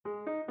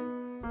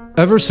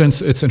Ever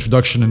since its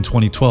introduction in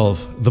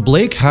 2012, the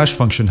Blake hash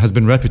function has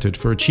been reputed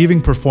for achieving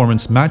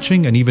performance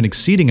matching and even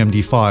exceeding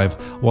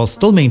MD5 while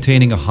still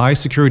maintaining a high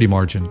security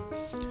margin.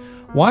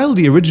 While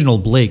the original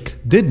Blake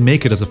did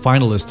make it as a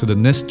finalist to the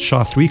NIST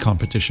SHA-3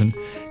 competition,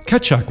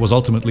 Keccak was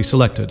ultimately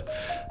selected.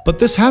 But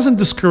this hasn't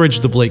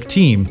discouraged the Blake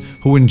team,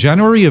 who in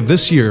January of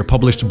this year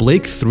published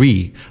Blake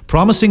 3,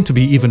 promising to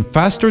be even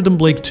faster than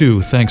Blake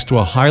 2 thanks to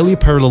a highly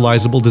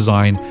parallelizable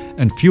design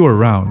and fewer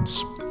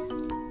rounds.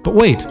 But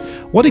wait,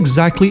 what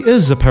exactly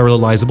is a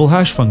parallelizable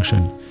hash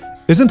function?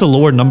 Isn't a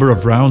lower number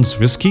of rounds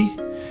risky?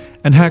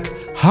 And heck,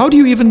 how do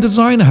you even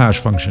design a hash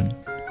function?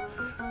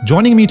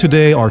 Joining me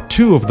today are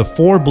two of the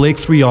four Blake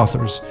 3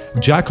 authors,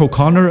 Jack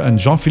O'Connor and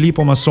Jean-Philippe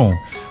Aumasson,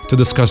 to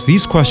discuss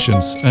these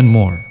questions and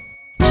more.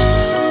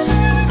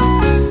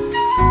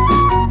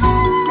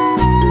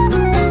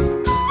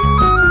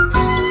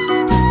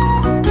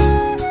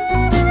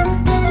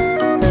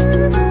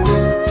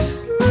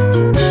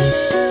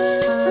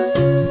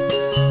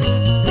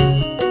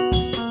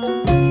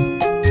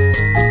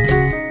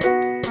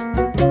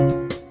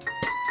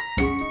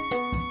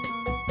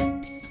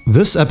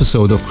 This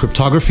episode of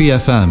Cryptography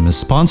FM is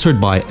sponsored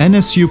by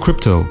NSU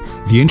Crypto,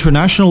 the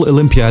International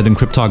Olympiad in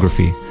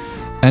Cryptography.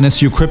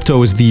 NSU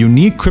Crypto is the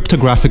unique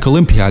cryptographic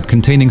Olympiad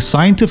containing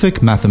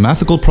scientific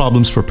mathematical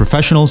problems for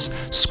professionals,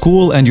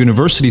 school and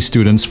university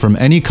students from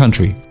any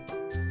country.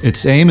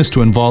 Its aim is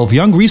to involve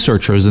young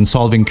researchers in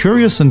solving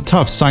curious and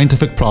tough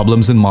scientific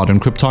problems in modern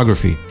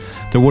cryptography.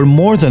 There were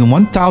more than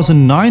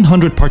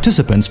 1,900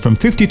 participants from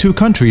 52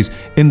 countries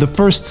in the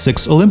first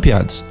 6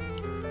 Olympiads.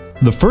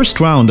 The first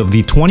round of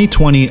the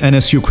 2020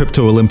 NSU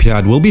Crypto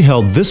Olympiad will be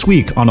held this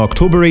week on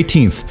October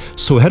 18th,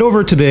 so head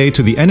over today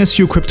to the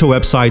NSU Crypto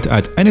website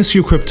at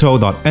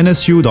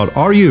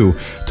nsucrypto.nsu.ru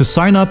to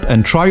sign up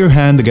and try your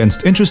hand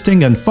against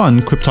interesting and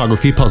fun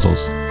cryptography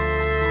puzzles.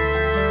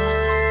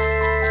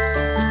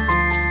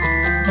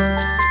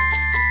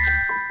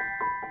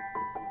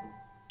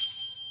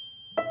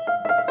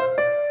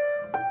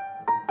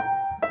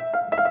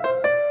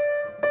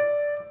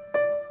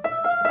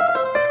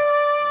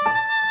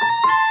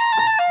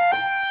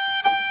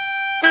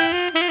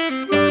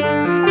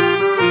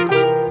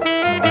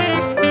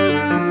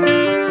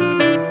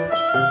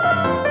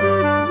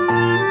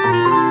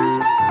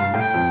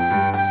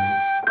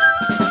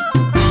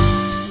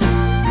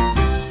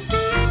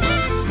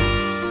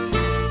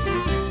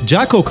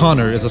 Jack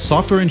O'Connor is a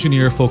software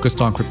engineer focused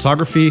on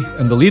cryptography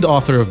and the lead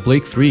author of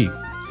Blake 3.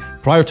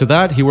 Prior to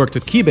that, he worked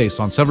at Keybase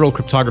on several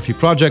cryptography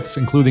projects,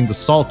 including the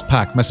Salt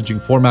Pack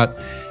messaging format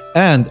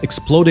and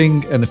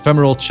exploding and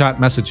ephemeral chat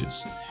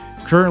messages.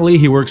 Currently,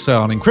 he works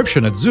on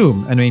encryption at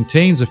Zoom and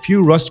maintains a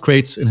few Rust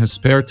crates in his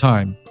spare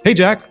time. Hey,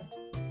 Jack.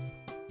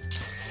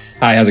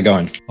 Hi, how's it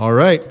going? All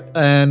right.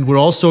 And we're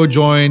also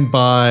joined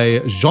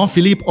by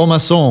Jean-Philippe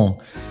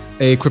Aumasson,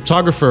 a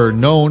cryptographer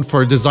known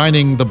for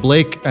designing the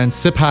Blake and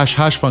SIP-hash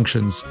hash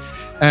functions,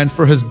 and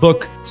for his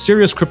book,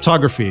 Serious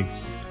Cryptography.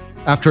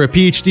 After a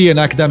PhD in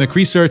academic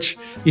research,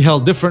 he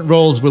held different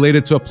roles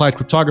related to applied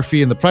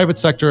cryptography in the private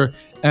sector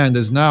and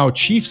is now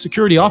Chief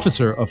Security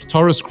Officer of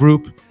Taurus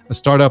Group, a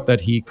startup that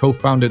he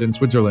co-founded in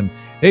Switzerland.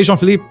 Hey,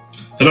 Jean-Philippe.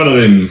 Hello,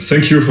 Nadim.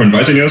 Thank you for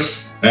inviting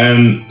us.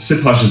 And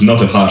SIP-hash is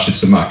not a hash,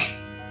 it's a MAC.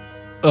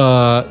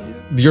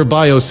 Your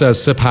bio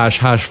says SIP-hash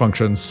hash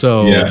functions,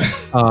 so yeah.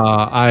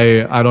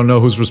 I don't know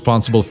who's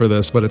responsible for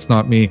this, but it's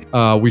not me.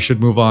 We should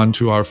move on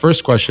to our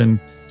first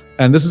question.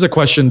 And this is a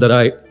question that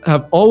I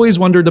have always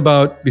wondered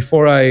about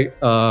before I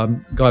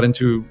got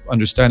into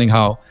understanding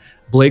how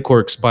Blake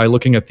works by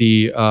looking at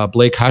the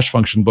Blake hash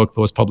function book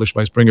that was published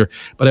by Springer.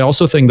 But I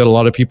also think that a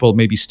lot of people,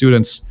 maybe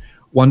students,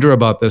 wonder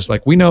about this.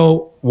 Like, we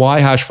know why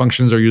hash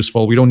functions are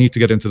useful. We don't need to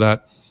get into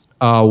that.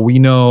 We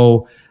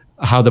know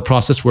how the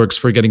process works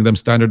for getting them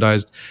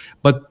standardized.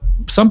 But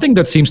something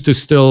that seems to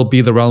still be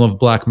the realm of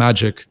black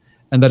magic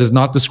and that is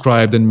not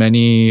described in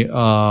many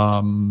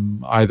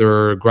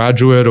either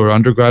graduate or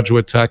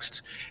undergraduate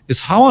texts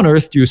is how on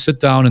earth do you sit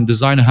down and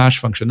design a hash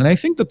function? And I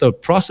think that the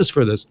process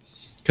for this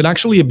can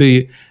actually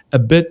be a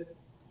bit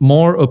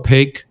more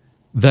opaque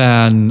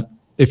than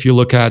if you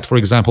look at, for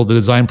example, the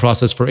design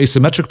process for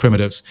asymmetric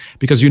primitives,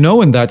 because you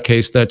know in that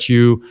case that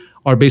you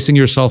are basing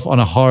yourself on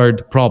a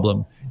hard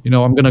problem. You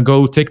know, I'm going to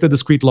go take the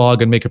discrete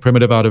log and make a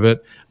primitive out of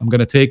it. I'm going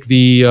to take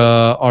the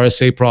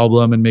RSA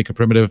problem and make a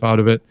primitive out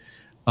of it.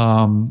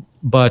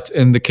 But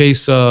in the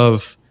case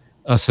of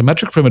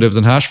symmetric primitives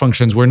and hash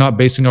functions, we're not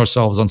basing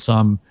ourselves on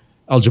some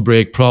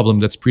algebraic problem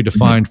that's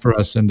predefined for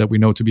us and that we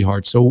know to be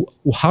hard. So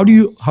how do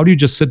you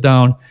just sit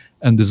down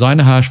and design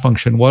a hash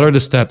function? What are the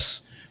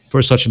steps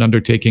for such an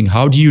undertaking?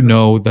 How do you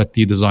know that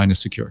the design is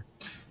secure?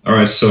 All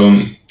right,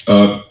 so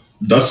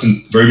that's a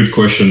very good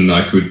question.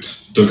 I could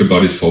talk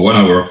about it for 1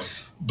 hour.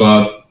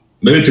 But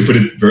maybe to put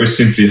it very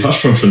simply,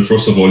 hash function,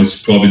 first of all,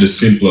 is probably the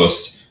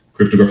simplest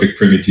cryptographic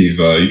primitive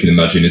you can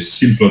imagine. It's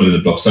simpler than the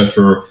block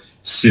cipher,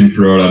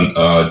 simpler than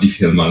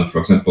Diffie-Hellman, for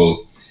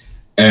example.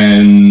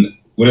 And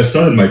when I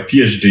started my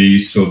PhD,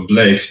 so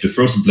Blake, the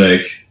first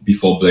Blake,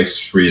 before Blake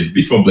 3 and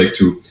before Blake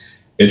 2,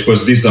 it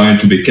was designed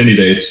to be a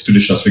candidate to the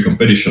SHA-3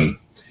 competition.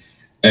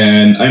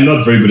 And I'm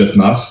not very good at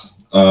math,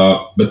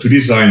 but to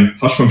design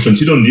hash functions,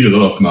 you don't need a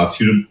lot of math.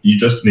 You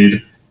just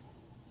need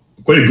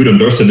quite a good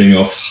understanding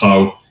of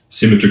how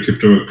symmetric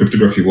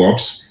cryptography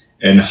works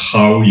and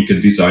how you can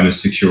design a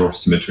secure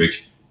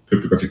symmetric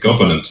cryptographic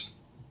component.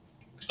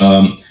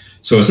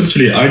 So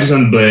essentially, I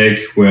designed Blake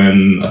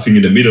when I think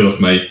in the middle of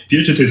my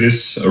PhD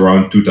thesis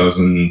around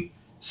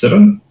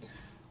 2007.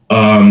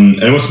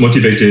 And I was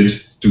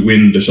motivated to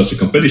win the SHA-2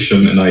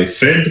 competition, and I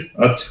failed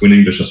at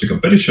winning the SHA-2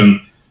 competition,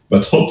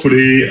 but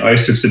hopefully I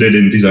succeeded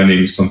in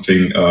designing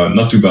something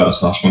not too bad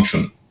as a hash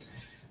function.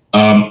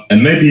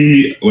 And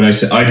maybe when I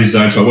say I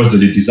designed, so I was the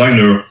lead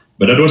designer,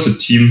 but that was a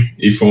team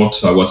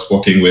effort. I was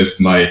working with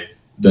my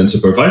then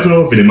supervisor,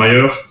 Willem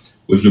Meyer,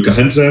 with Luca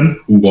Hansen,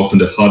 who worked on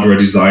the hardware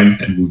design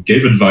and who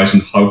gave advice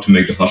on how to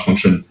make the hash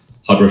function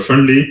hardware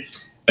friendly,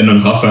 and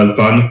on Raphael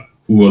Pan,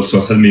 who also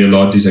helped me a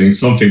lot designing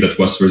something that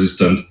was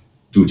resistant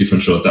to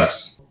differential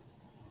attacks.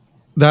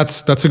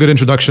 That's a good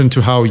introduction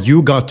to how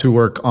you got to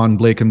work on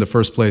Blake in the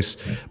first place.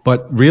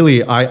 But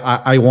really,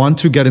 I want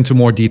to get into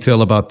more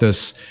detail about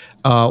this.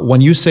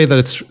 When you say that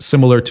it's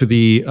similar to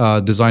the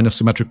design of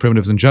symmetric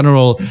primitives in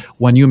general,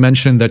 when you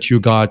mentioned that you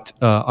got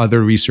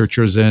other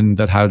researchers in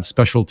that had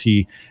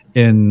specialty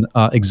in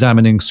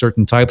examining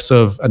certain types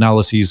of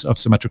analyses of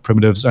symmetric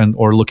primitives and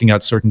or looking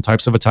at certain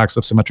types of attacks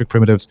of symmetric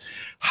primitives,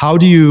 how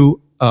do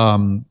you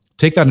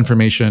take that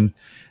information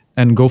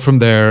and go from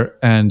there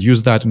and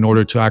use that in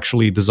order to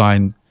actually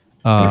design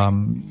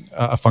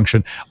a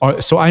function?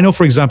 So I know,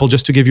 for example,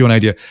 just to give you an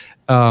idea,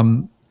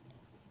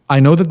 I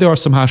know that there are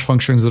some hash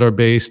functions that are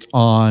based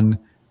on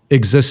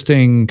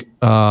existing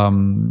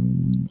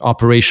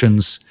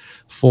operations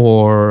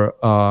for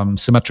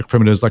symmetric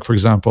primitives. Like, for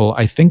example,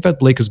 I think that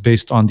Blake is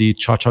based on the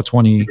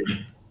ChaCha20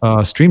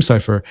 stream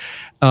cipher.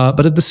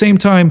 But at the same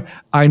time,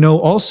 I know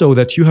also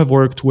that you have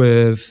worked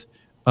with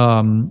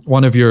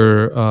one of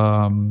your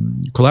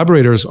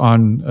collaborators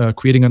on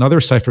creating another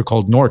cipher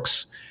called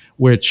Norx,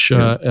 which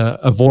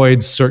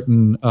avoids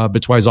certain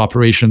bitwise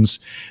operations.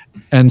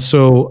 And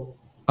so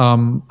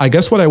I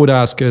guess what I would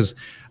ask is,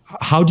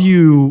 how do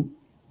you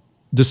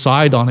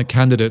decide on a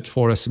candidate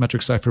for a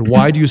symmetric cipher?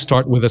 Why do you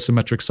start with a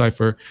symmetric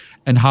cipher?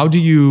 And how do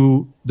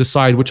you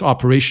decide which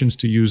operations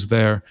to use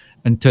there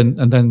and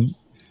then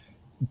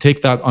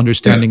take that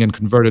understanding and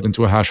convert it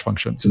into a hash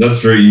function? So that's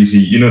very easy.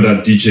 You know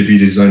that DJB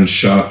designed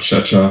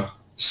ChaCha,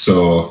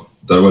 so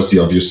that was the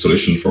obvious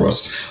solution for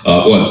us.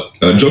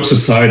 Jokes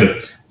aside,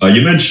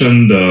 you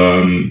mentioned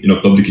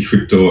public key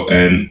crypto,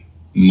 and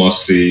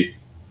mostly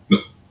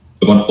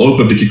about all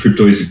public key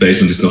crypto is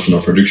based on this notion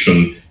of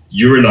reduction.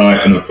 You rely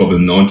on a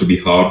problem known to be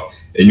hard,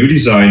 and you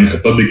design a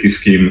public key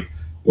scheme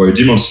where you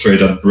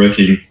demonstrate that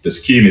breaking the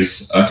scheme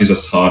is at least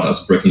as hard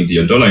as breaking the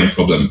underlying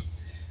problem.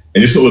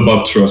 And it's all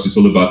about trust. It's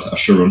all about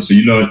assurance. So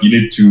you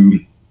need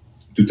to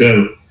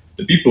tell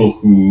the people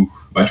who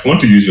might want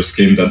to use your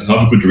scheme that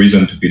have a good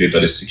reason to believe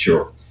that it's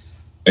secure.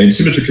 In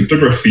symmetric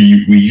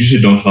cryptography, we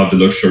usually don't have the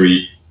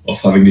luxury of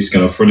having this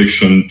kind of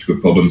reduction to a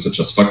problem such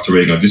as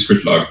factoring or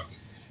discrete log.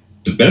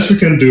 The best we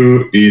can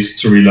do is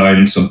to rely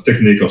on some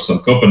technique or some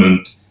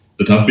component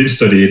that have been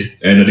studied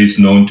and that is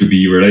known to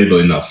be reliable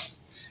enough.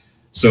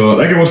 So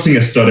like I was saying, I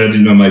started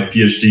my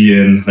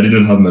PhD and I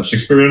didn't have much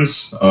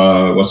experience.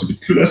 Was a bit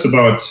clueless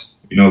about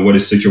what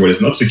is secure, what is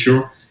not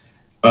secure.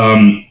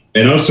 And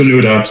I also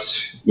knew that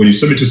when you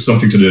submit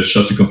something to the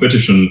SHA-2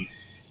 competition,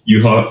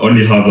 you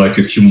only have like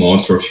a few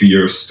months or a few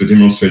years to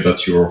demonstrate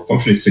that your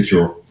function is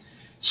secure.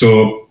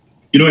 So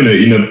in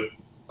a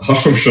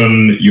hash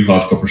function, you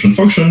have compression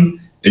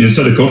function, and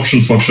inside the compression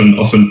function,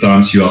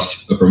 oftentimes you have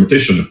a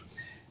permutation.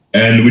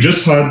 And we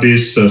just had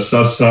this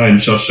Salsa and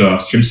ChaCha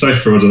stream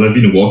cipher that I've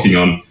been working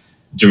on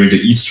during the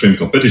eStream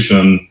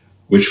competition,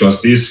 which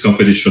was this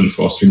competition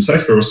for stream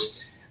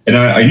ciphers. And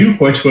I knew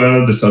quite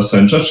well the Salsa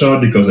and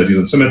ChaCha because I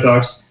did some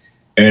attacks,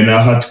 and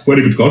I had quite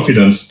a good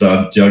confidence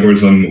that the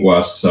algorithm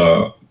was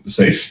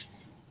safe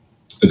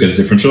against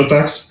differential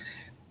attacks.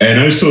 And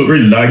I also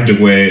really liked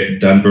the way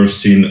Dan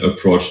Bernstein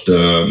approached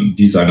the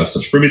design of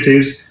such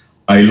primitives.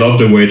 I love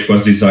the way it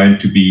was designed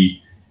to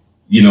be,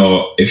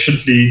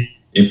 efficiently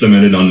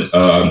implemented on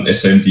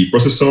SIMD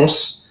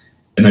processors.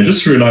 And I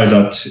just realized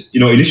that,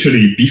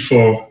 initially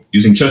before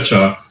using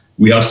ChaCha,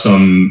 we had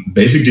some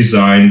basic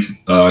design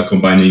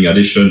combining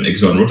addition,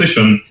 XOR, and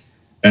rotation.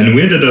 And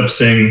we ended up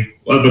saying,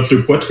 well, but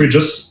look, what we're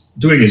just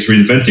doing is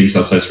reinventing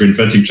Salsa, is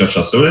reinventing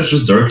ChaCha. So let's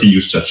just directly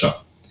use ChaCha.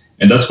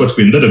 And that's what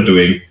we ended up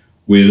doing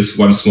with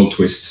one small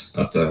twist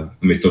that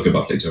I may talk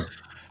about later.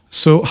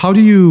 So how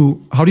do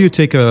you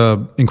take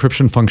a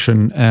encryption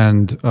function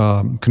and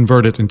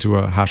convert it into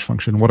a hash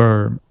function?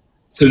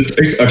 So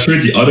it's actually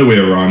the other way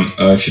around.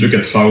 If you look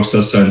at how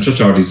Salsa and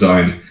ChaCha are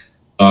designed,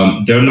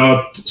 they're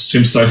not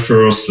stream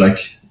ciphers like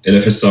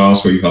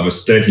LFSRs where you have a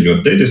state,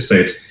 a data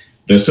state.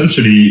 They're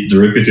essentially the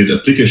repeated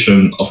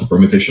application of a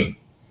permutation,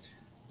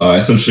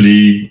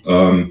 essentially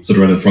the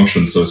random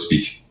function, so to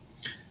speak.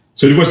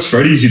 So it was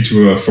very easy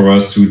for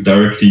us to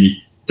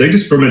directly take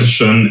this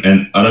permutation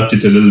and adapt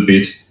it a little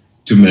bit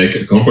to make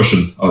a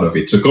compression out of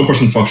it. So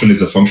compression function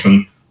is a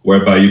function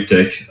whereby you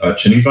take a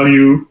chaining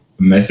value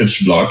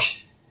message block,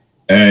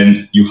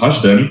 and you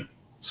hash them,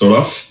 sort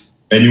of,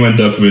 and you end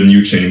up with a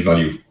new chaining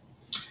value.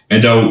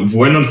 And there are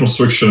well-known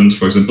constructions,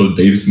 for example,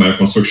 Davis-Meyer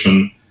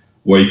construction,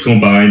 where you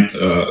combine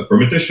a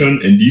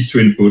permutation and these two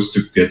inputs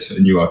to get a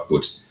new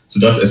output. So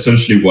that's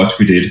essentially what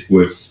we did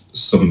with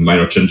some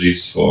minor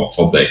changes for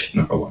Blake,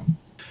 number one.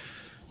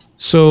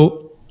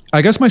 So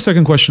I guess my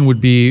second question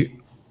would be,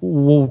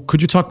 well,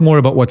 could you talk more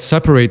about what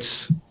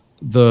separates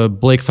the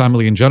Blake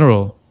family in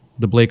general,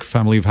 the Blake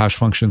family of hash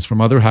functions, from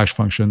other hash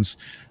functions,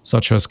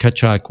 such as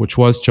Keccak, which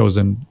was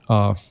chosen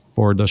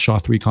for the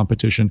SHA-3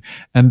 competition?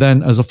 And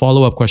then as a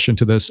follow-up question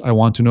to this, I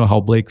want to know how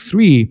Blake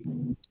 3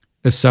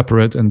 is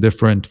separate and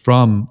different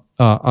from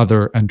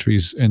other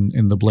entries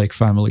in the Blake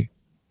family.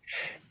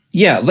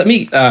 Yeah, let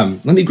me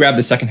grab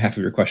the second half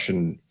of your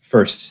question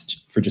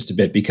first for just a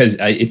bit, because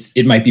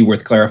it might be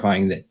worth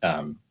clarifying that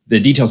the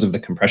details of the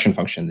compression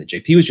function that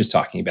JP was just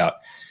talking about,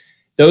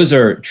 those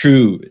are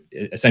true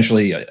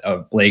essentially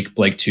of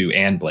Blake 2,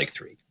 and Blake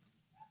 3.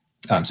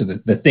 So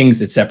the things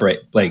that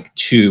separate Blake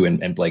 2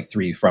 and Blake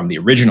 3 from the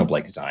original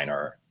Blake design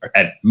are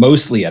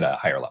mostly at a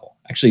higher level.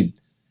 Actually,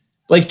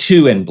 Blake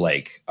 2 and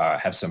Blake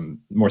have some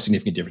more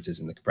significant differences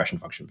in the compression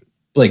function. But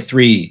Blake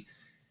 3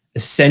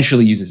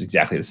 essentially uses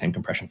exactly the same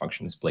compression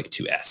function as Blake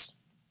 2s.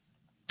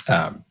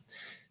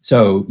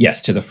 So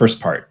yes, to the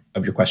first part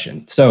of your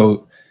question.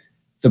 So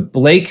the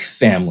Blake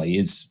family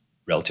is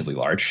relatively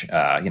large.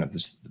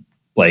 There's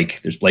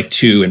Blake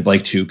 2, and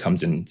Blake 2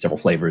 comes in several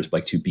flavors: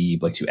 Blake 2b,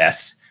 Blake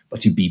 2s,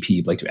 Blake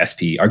 2bp, Blake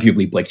 2sp,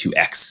 arguably Blake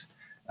 2x,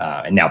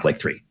 and now Blake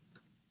 3.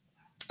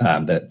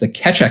 The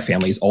Keccak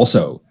family is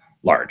also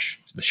large.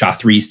 The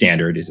SHA-3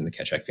 standard is in the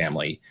Keccak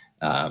family.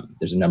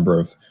 There's a number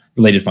of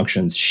related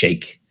functions.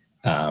 Shake.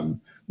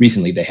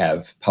 Recently, they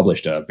have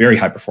published a very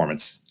high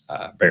performance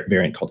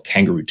variant called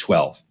Kangaroo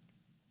 12.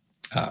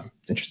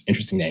 It's an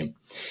interesting name.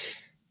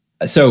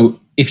 So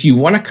if you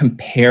want to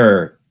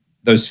compare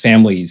those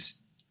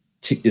families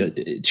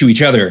to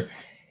each other,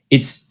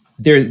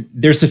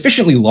 they're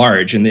sufficiently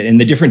large, and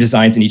the different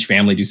designs in each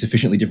family do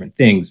sufficiently different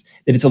things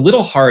that it's a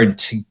little hard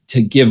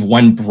to give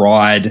one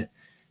broad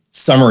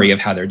summary of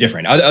how they're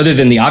different, other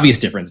than the obvious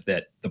difference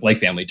that the Blake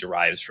family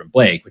derives from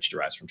Blake, which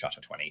derives from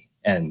SHA-20,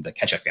 and the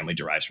Keccak family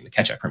derives from the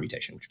Keccak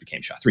permutation, which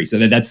became SHA-3. So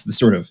that's the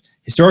sort of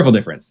historical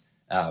difference.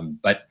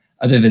 But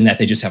other than that,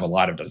 they just have a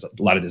lot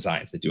of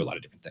designs that do a lot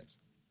of different things.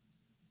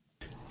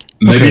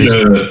 Maybe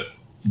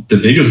the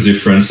biggest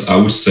difference, I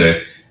would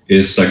say,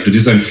 is like the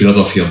design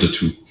philosophy of the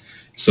two.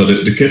 So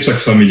the Keccak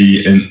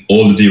family and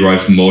all the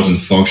derived modes and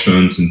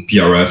functions and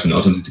PRF and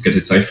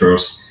authenticated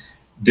ciphers,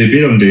 they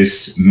build on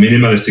this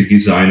minimalistic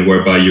design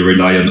whereby you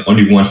rely on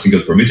only one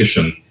single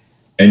permutation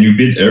and you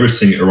build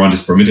everything around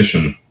this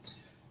permutation.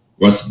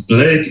 Whereas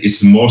Blake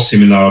is more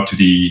similar to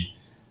the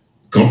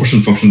compression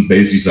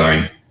function-based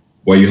design,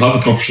 where you have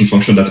a compression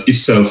function that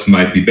itself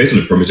might be based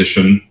on a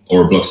permutation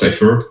or a block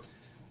cipher,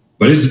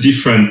 but it's a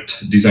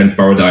different design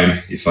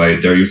paradigm, if I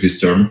dare use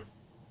this term.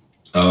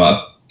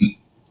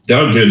 They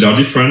are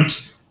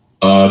different.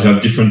 They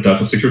have different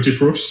types of security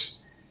proofs.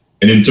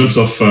 And in terms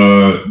of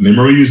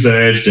memory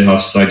usage, they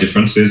have slight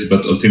differences,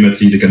 but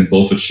ultimately they can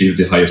both achieve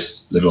the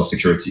highest level of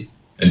security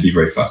and be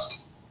very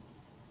fast.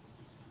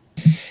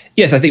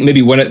 Yes, I think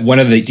maybe one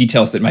of the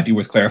details that might be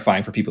worth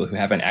clarifying for people who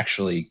haven't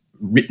actually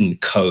written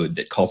code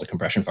that calls a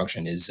compression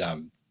function is,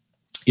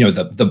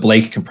 the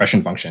Blake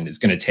compression function is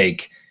going to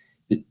take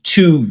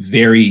two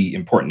very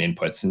important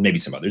inputs, and maybe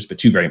some others, but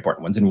two very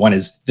important ones. And one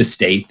is the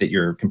state that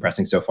you're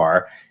compressing so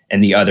far,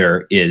 and the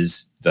other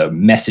is the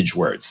message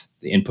words,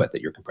 the input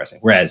that you're compressing.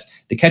 Whereas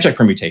the Keccak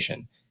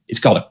permutation, it's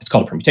called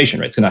a permutation,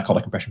 right? It's not called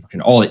a compression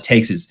function. All it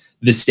takes is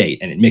the state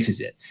and it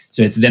mixes it.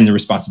 So it's then the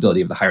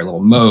responsibility of the higher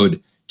level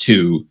mode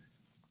to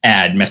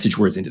add message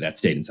words into that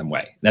state in some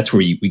way. That's where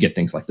we get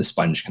things like the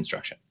sponge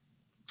construction.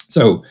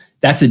 So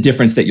that's a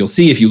difference that you'll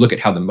see if you look at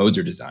how the modes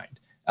are designed.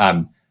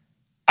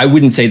 I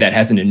wouldn't say that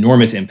has an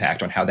enormous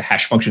impact on how the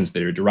hash functions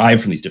that are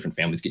derived from these different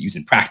families get used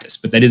in practice,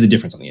 but that is a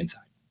difference on the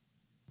inside.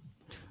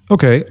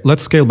 Okay,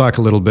 let's scale back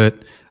a little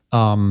bit.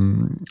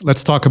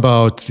 Let's talk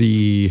about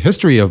the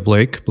history of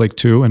Blake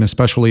 2, and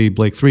especially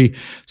Blake 3.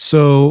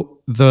 So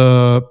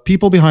the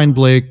people behind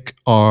Blake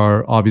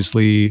are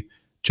obviously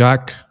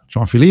Jack,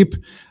 Jean-Philippe.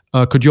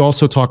 Could you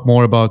also talk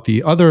more about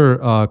the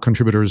other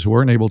contributors who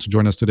weren't able to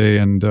join us today,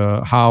 and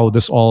how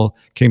this all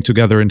came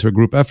together into a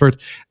group effort?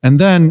 And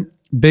then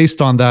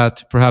based on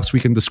that, perhaps we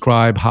can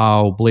describe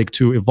how Blake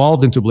 2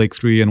 evolved into Blake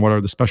 3 and what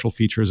are the special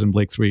features in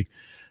Blake 3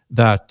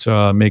 that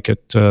make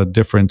it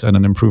different and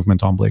an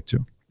improvement on Blake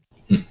 2.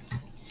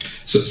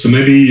 So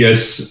maybe,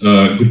 yes,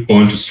 good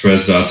point to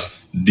stress that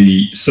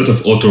the set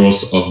of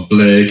authors of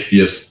Blake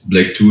vs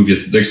Blake 2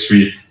 vs Blake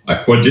 3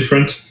 are quite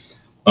different.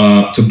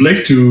 So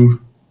Blake 2,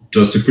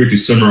 just to quickly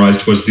summarize,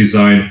 it was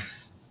designed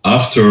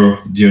after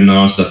the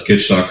announcement that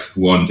Keccak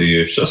won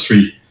the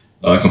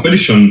SHA-3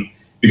 competition,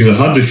 because I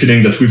had the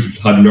feeling that we've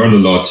had learned a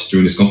lot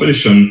during this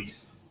competition,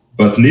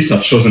 but NIST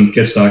had chosen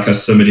Keccak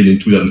as submitted in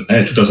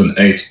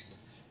 2008.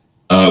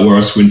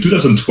 Whereas in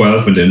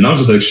 2012, when they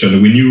announced the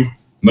selection, we knew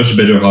much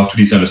better how to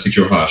design a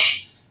secure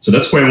hash. So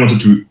that's why I wanted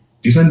to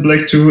design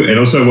Blake 2, and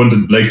also I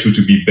wanted Blake 2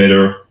 to be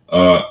better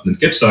than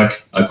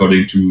KEPSAC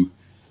according to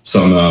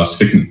some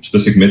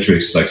specific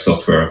metrics like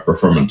software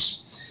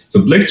performance.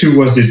 So Blake 2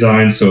 was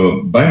designed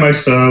by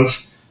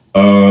myself,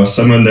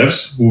 Samuel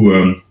Neves,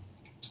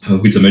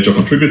 who is a major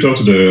contributor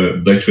to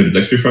the Blake 2 and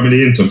Blake 3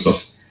 family in terms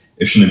of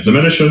efficient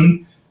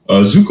implementation.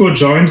 Zuko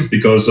joined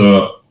because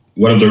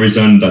one of the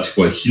reasons that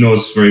he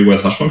knows very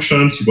well hash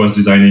functions. He was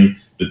designing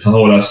the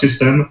Tahoe Olaf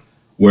system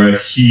where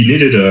he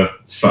needed a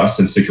fast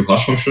and secure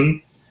hash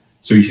function.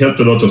 So he helped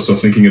a lot also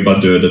thinking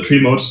about the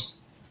tree modes.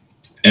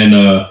 And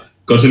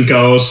Gods and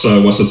Chaos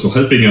was also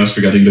helping us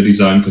regarding the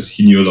design because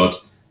he knew a lot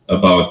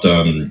about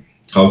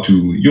how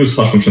to use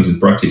hash functions in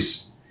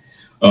practice.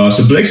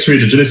 So Blake 3,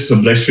 the genesis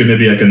of Blake 3,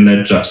 maybe I can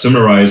let Jack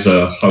summarize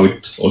how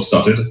it all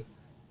started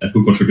and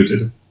who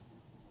contributed.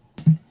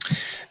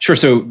 Sure.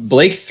 So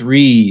Blake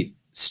 3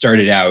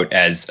 started out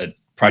as a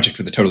project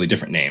with a totally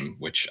different name,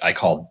 which I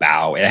called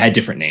Bao. It had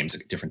different names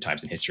at different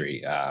times in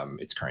history.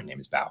 Its current name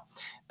is Bao.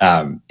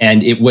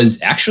 And it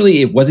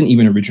wasn't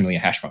even originally a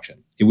hash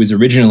function. It was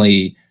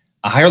originally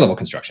a higher level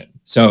construction.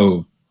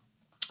 So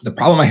the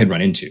problem I had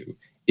run into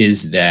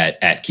is that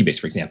at Keybase,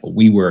 for example,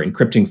 we were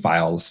encrypting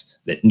files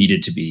that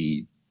needed to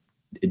be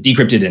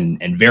decrypted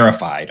and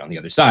verified on the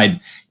other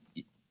side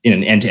in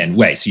an end-to-end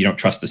way. So you don't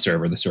trust the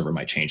server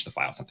might change the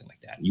file, something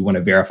like that. And you want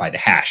to verify the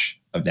hash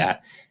of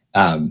that.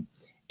 And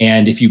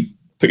if you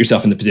put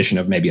yourself in the position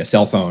of maybe a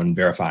cell phone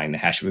verifying the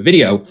hash of a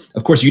video,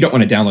 of course, you don't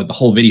want to download the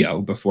whole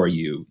video before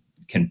you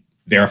can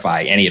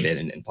verify any of it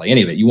and play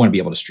any of it. You want to be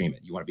able to stream it.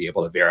 You want to be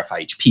able to verify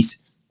each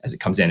piece as it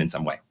comes in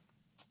some way.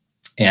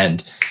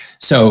 And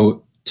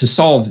so to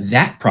solve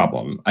that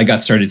problem, I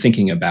got started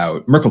thinking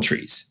about Merkle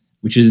trees,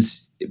 which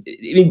is,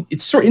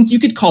 you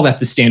could call that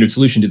the standard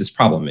solution to this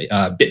problem.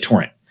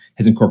 BitTorrent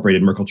has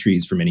incorporated Merkle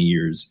trees for many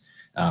years.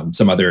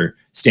 Some other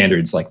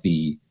standards like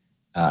the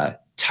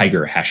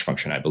Tiger hash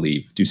function, I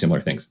believe, do similar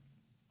things.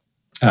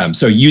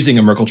 So using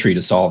a Merkle tree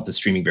to solve the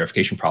streaming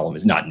verification problem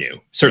is not new,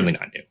 certainly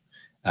not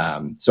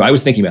new. So I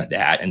was thinking about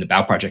that, and the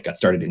Bao project got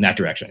started in that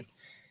direction.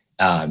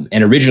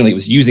 And originally it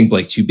was using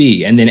Blake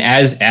 2B. And then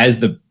as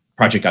the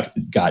project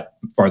got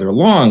farther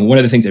along, one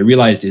of the things I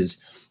realized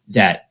is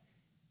that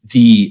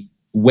the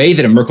way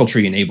that a Merkle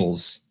tree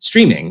enables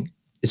streaming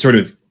is sort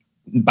of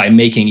by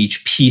making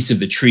each piece of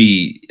the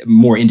tree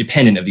more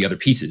independent of the other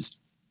pieces,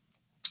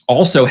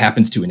 also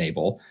happens to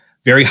enable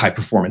very high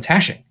performance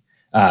hashing,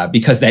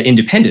 because that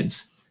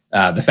independence,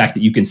 the fact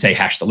that you can say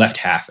hash the left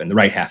half and the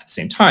right half at the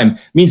same time,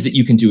 means that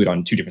you can do it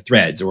on two different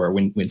threads, or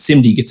when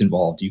SIMD gets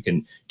involved, you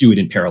can do it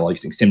in parallel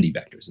using SIMD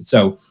vectors. And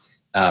so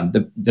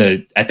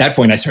at that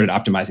point, I started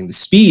optimizing the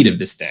speed of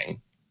this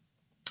thing,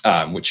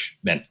 which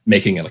meant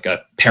making it like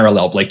a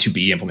parallel Blake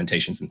 2B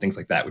implementations and things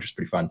like that, which was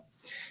pretty fun.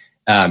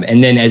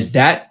 And then as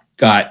that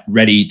got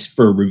ready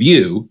for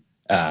review,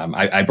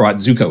 I brought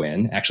Zuko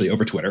in, actually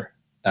over Twitter,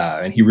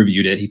 and he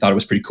reviewed it. He thought it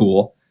was pretty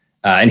cool.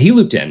 And he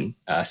looped in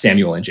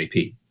Samuel and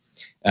JP.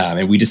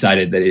 And we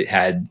decided that it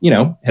had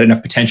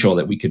enough potential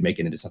that we could make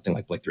it into something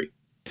like Blake 3.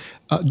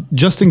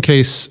 Just in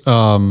case,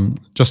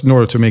 just in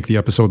order to make the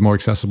episode more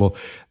accessible,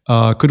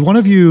 could one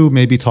of you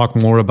maybe talk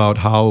more about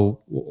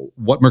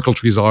what Merkle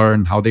trees are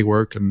and how they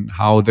work and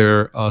how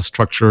their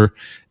structure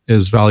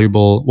is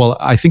valuable? Well,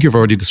 I think you've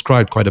already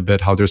described quite a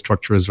bit how their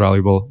structure is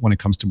valuable when it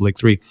comes to Blake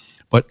 3,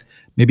 but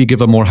maybe give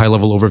a more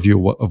high-level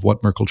overview of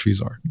what Merkle trees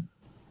are.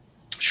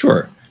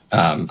 Sure.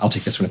 I'll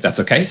take this one if that's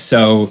okay.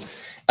 So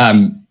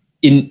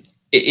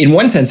in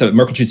one sense, a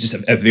Merkle tree is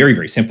just a very,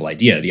 very simple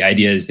idea. The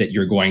idea is that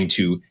you're going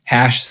to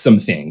hash some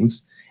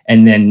things,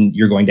 and then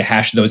you're going to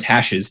hash those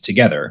hashes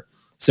together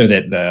so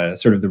that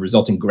the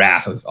resulting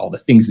graph of all the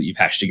things that you've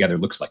hashed together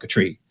looks like a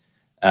tree.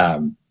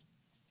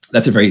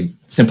 That's a very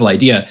simple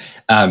idea.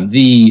 Why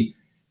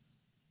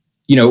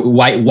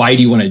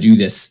do you want to do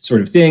this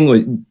sort of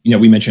thing?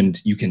 We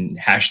mentioned you can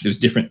hash those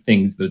different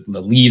things,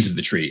 the leaves of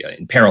the tree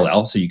in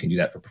parallel. So you can do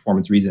that for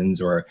performance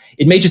reasons, or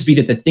it may just be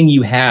that the thing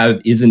you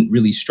have isn't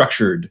really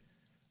structured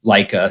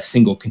like a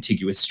single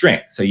contiguous string.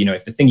 So,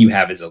 if the thing you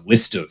have is a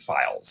list of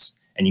files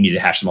and you need to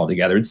hash them all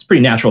together, it's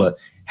pretty natural to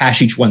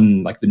hash each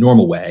one like the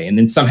normal way and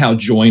then somehow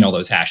join all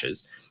those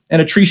hashes. And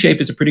a tree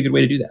shape is a pretty good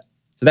way to do that.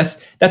 So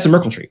that's a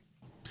Merkle tree.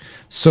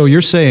 So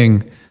you're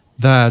saying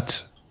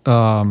that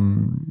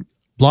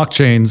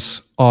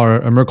blockchains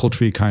are a Merkle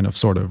tree kind of,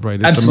 sort of, right?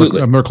 It's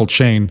Absolutely. a Merkle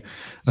chain,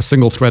 a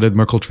single-threaded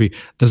Merkle tree.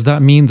 Does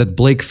that mean that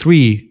Blake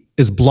 3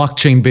 is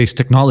blockchain-based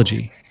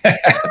technology?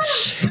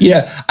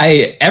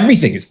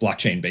 Everything is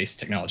blockchain-based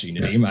technology,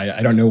 Nadim.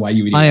 I don't know why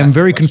you would. I am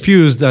very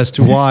confused as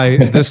to why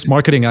this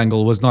marketing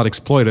angle was not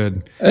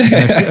exploited.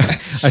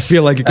 I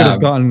feel like you could have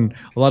gotten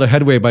a lot of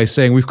headway by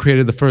saying we've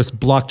created the first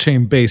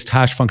blockchain-based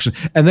hash function.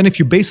 And then if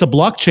you base a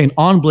blockchain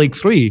on Blake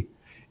 3,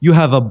 you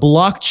have a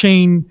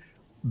blockchain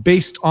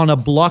based on a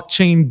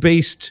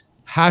blockchain-based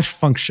hash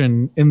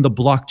function in the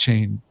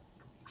blockchain.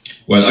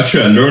 Well,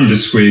 actually, I learned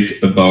this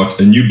week about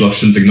a new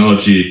blockchain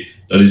technology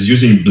that is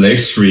using Blake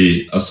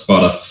 3 as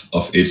part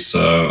of its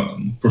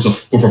proof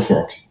of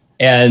work.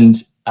 And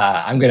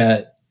I'm going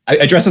to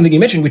address something you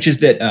mentioned, which is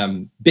that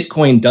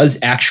Bitcoin does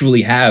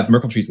actually have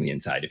Merkle trees on the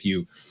inside. If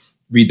you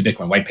read the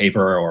Bitcoin white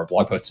paper or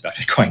blog posts about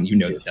Bitcoin, you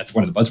know that that's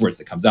one of the buzzwords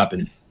that comes up.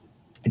 And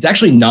it's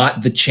actually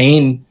not the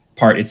chain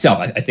part itself.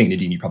 I think,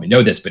 Nadine, you probably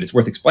know this, but it's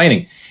worth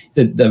explaining.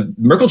 The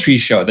Merkle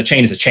trees show the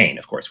chain is a chain,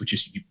 of course, which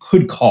is you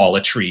could call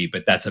a tree,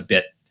 but that's a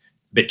bit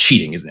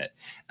cheating, isn't it?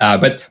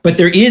 But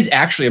there is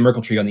actually a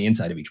Merkle tree on the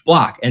inside of each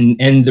block.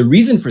 And the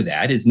reason for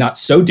that is not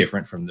so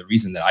different from the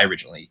reason that I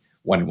originally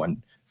wanted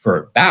one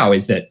for Bao,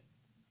 is that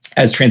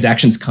as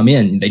transactions come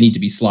in, they need to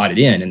be slotted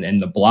in, and then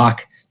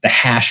the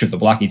hash of the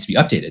block needs to be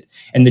updated.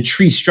 And the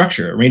tree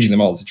structure, arranging them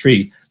all as a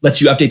tree,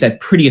 lets you update that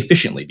pretty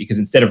efficiently, because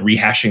instead of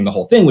rehashing the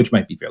whole thing, which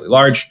might be fairly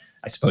large,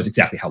 I suppose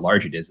exactly how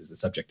large it is the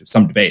subject of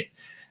some debate,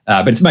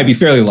 but it might be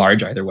fairly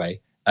large either way.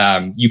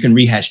 You can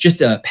rehash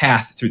just a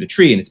path through the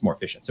tree, and it's more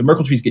efficient. So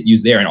Merkle trees get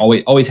used there, and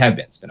always have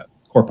been. It's been a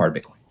core part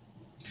of Bitcoin.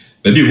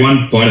 Maybe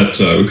one point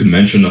that we could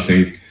mention, I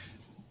think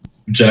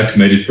Jack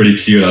made it pretty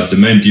clear that the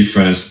main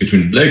difference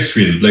between Blake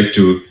 3 and Blake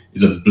 2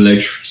 is that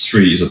Blake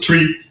 3 is a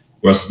tree,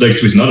 whereas Blake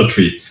 2 is not a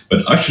tree.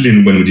 But actually,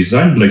 when we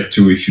designed Blake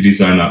 2, if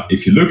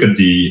you look at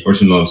the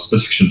original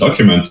specification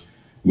document,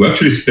 we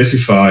actually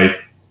specify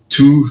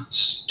two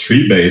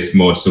tree-based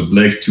modes, so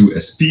Blake 2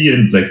 SP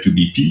and Blake 2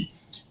 BP,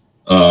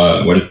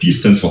 where the P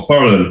stands for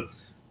parallel.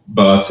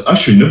 But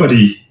actually,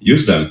 nobody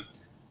used them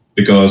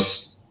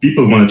because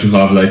people wanted to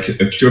have like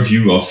a clear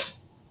view of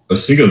a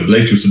single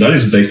Blake 2. So that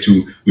is Blake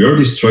 2. We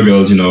already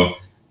struggled,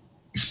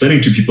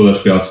 explaining to people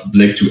that we have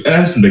Blake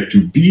 2S and Blake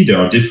 2B. There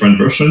are different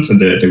versions, and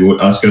they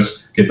would ask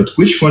us, okay, but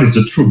which one is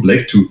the true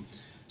Blake 2?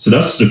 So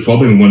that's the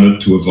problem we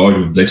wanted to avoid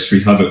with Blake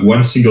 3, have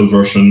one single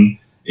version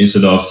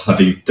instead of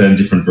having 10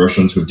 different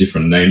versions with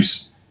different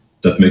names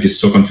that make it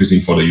so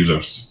confusing for the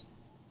users.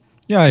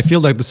 Yeah, I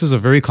feel like this is a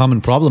very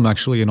common problem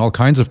actually in all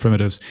kinds of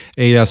primitives.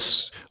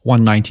 AS192,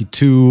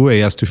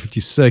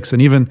 AS256,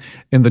 and even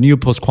in the new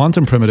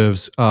post-quantum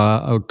primitives.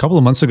 A couple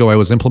of months ago, I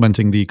was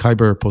implementing the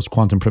Kyber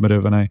post-quantum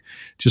primitive, and I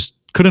just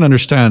couldn't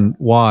understand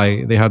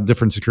why they had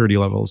different security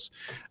levels.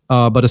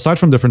 But aside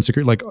from different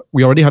security, like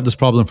we already have this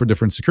problem for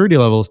different security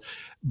levels,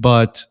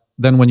 but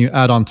then when you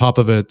add on top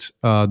of it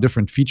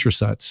different feature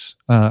sets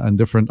and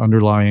different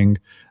underlying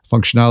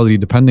functionality,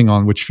 depending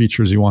on which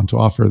features you want to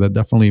offer, that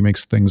definitely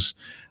makes things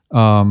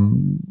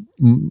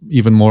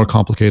even more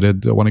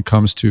complicated when it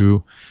comes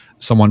to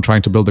someone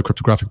trying to build a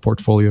cryptographic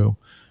portfolio.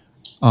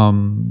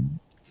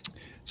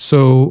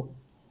 So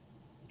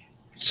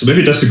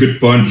maybe that's a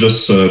good point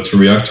just to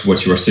react to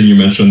what you were saying. You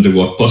mentioned the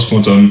word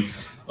post-quantum.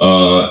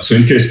 So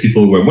in case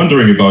people were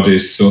wondering about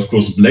this, so of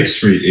course Blake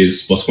 3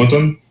 is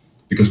post-quantum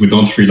because we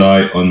don't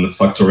rely on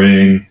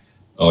factoring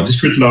or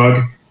discrete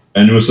log,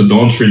 and we also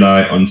don't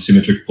rely on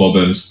symmetric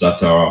problems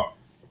that are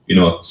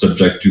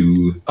subject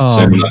to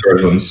Simon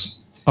algorithms.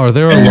 Are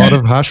there a lot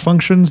of hash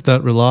functions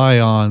that rely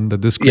on the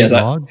discrete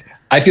log?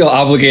 I feel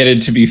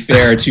obligated to be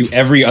fair to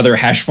every other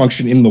hash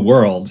function in the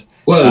world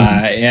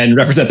and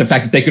represent the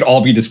fact that they could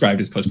all be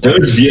described as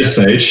post-quantum. There is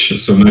VSH,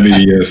 so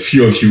maybe a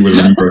few of you will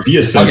remember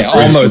VSH. Okay,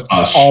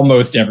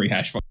 almost every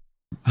hash function.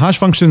 Hash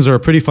functions are a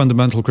pretty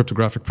fundamental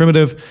cryptographic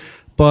primitive,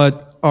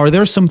 but are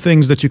there some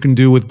things that you can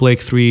do with Blake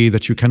 3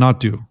 that you cannot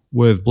do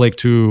with Blake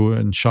 2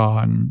 and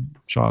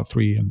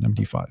SHA-3 and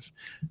MD5?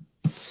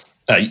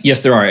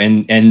 Yes, there are,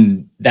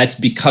 and that's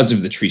because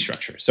of the tree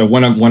structure. So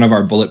one of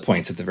our bullet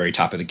points at the very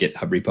top of the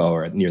GitHub repo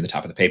or near the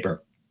top of the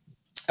paper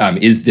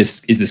is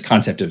this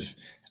concept of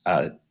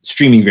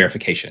streaming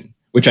verification,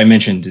 which I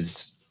mentioned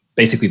is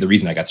basically the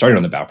reason I got started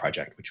on the Bao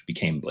project, which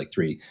became Blake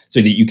 3,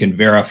 so that you can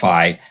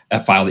verify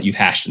a file that you've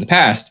hashed in the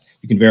past.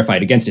 You can verify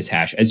it against its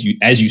hash as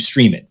you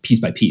stream it piece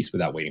by piece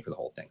without waiting for the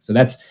whole thing. So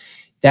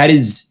that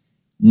is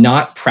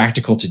not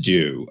practical to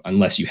do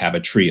unless you have a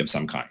tree of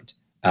some kind.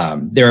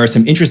 There are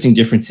some interesting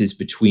differences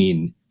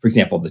between, for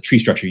example, the tree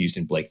structure used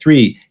in Blake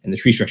 3 and the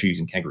tree structure used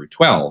in Kangaroo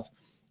 12.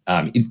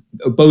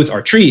 Both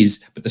are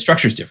trees, but the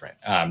structure is different.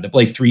 The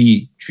Blake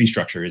 3 tree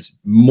structure is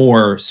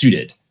more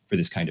suited for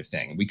this kind of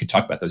thing. We could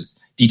talk about those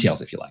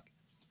details if you like.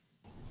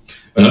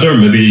 Another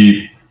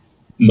maybe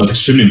not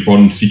extremely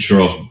important feature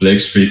of Blake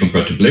 3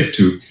 compared to Blake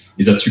 2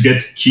 is that you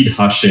get keyed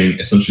hashing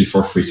essentially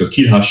for free. So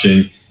keyed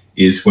hashing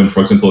is when, for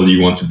example, you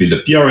want to build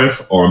a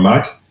PRF or a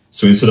MAC.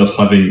 So instead of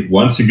having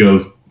one single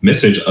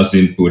message as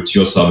the input,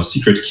 you also have a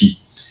secret key.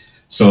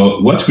 So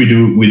what we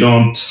do, we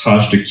don't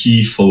hash the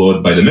key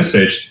followed by the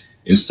message.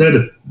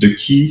 Instead, the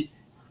key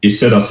is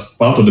set as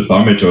part of the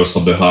parameters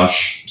of the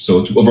hash.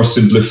 So to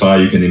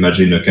oversimplify, you can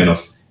imagine a kind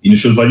of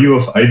initial value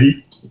of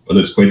IV,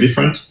 although it's quite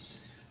different.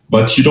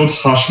 But you don't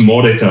hash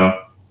more data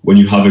when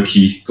you have a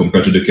key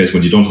compared to the case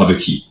when you don't have a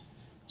key.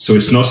 So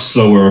it's not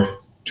slower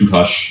to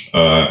hash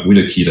with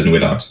a key than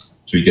without.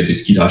 So you get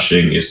this key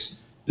hashing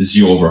is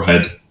zero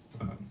overhead.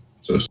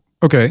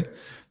 Okay.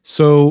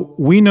 So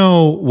we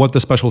know what the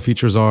special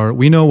features are.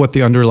 We know what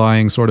the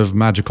underlying sort of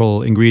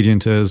magical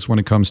ingredient is when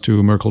it comes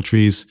to Merkle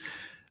trees.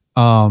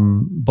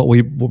 But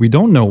what we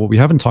don't know, what we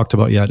haven't talked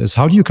about yet, is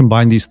how do you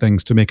combine these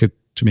things to make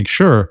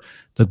sure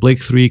that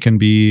Blake 3 can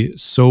be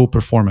so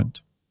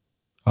performant,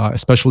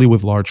 especially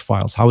with large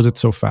files? How is it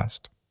so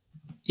fast?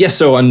 Yeah,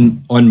 so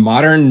on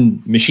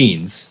modern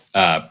machines,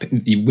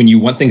 when you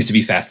want things to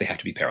be fast, they have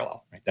to be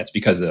parallel. Right? That's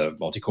because of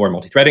multi-core,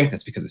 multi-threading.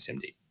 That's because of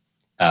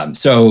SIMD.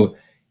 So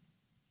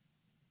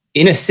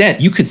in a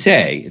sense, you could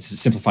say, it's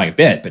simplifying a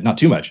bit, but not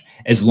too much,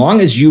 as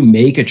long as you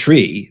make a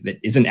tree that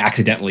isn't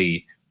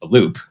accidentally a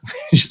loop,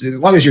 as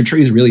long as your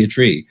tree is really a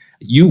tree,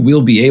 you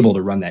will be able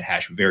to run that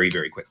hash very,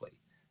 very quickly.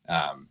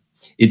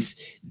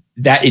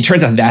 It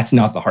turns out that's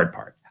not the hard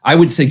part. I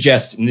would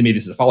suggest, and maybe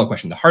this is a follow-up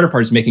question, the harder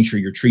part is making sure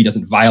your tree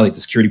doesn't violate the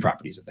security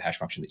properties of the hash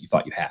function that you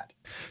thought you had.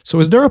 So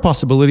is there a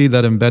possibility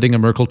that embedding a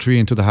Merkle tree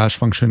into the hash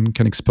function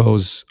can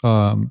expose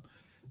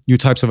new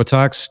types of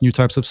attacks, new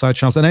types of side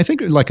channels? And I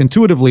think like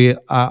intuitively,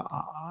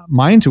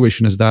 my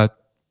intuition is that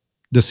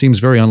this seems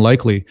very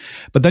unlikely.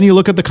 But then you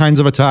look at the kinds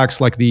of attacks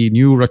like the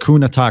new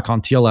Raccoon attack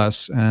on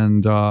TLS,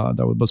 and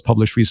that was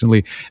published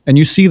recently, and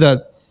you see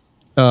that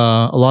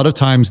a lot of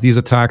times these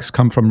attacks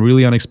come from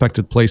really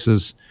unexpected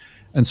places.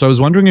 And so I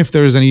was wondering if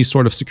there is any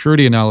sort of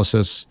security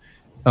analysis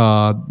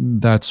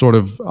that sort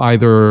of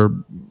either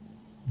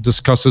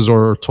discusses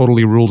or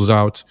totally rules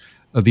out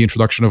the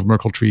introduction of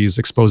Merkle trees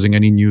exposing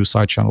any new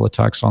side channel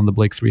attacks on the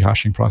Blake 3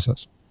 hashing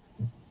process.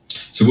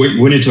 So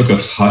when you talk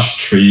of hash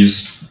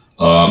trees,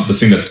 the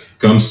thing that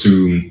comes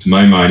to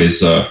my mind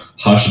is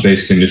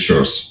hash-based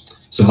signatures.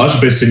 So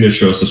hash-based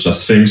signatures, such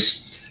as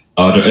things,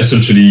 they're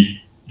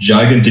essentially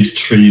gigantic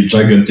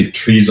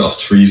trees of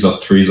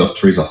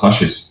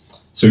hashes.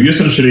 So you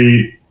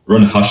essentially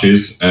run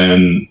hashes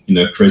and in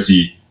a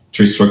crazy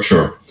tree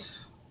structure.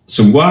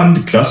 So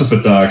one class of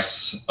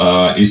attacks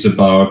is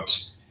about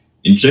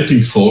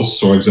injecting faults.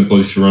 For example,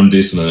 if you run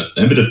this on an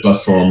embedded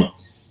platform,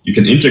 you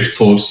can inject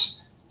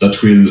faults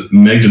that will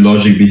make the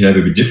logic behave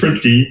a bit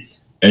differently,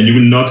 and you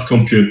will not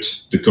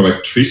compute the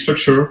correct tree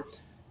structure.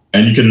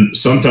 And you can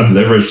sometimes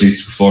leverage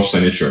these to forge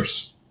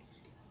signatures.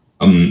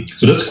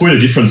 So that's quite a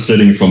different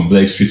setting from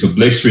Blake's tree. So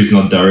Blake's tree is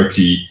not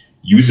directly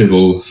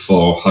usable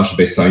for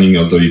hash-based signing,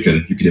 although you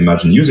can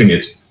imagine using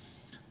it.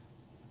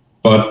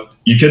 But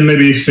you can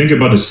maybe think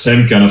about the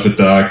same kind of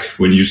attack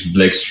when you use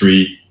Blake's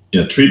tree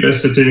in a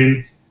tree-based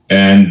setting,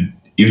 and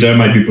if there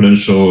might be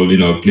potential,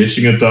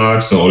 glitching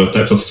attacks or other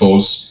types of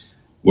faults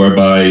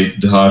whereby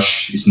the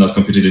hash is not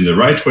computed in the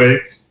right way,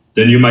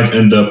 then you might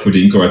end up with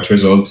the incorrect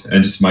result,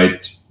 and this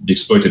might be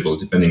exploitable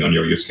depending on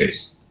your use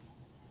case.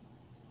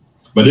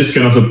 But this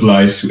kind of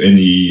applies to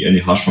any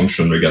hash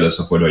function, regardless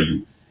of whether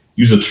you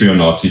use a tree or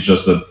not. It's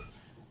just that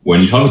when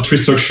you have a tree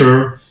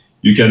structure,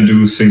 you can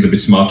do things a bit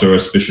smarter,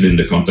 especially in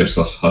the context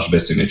of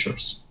hash-based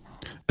signatures.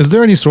 Is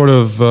there any sort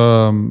of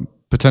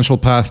potential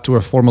path to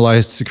a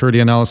formalized security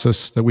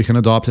analysis that we can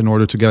adopt in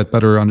order to get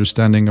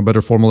a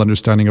better formal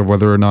understanding of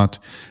whether or not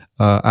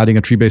adding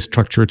a tree-based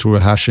structure to a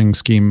hashing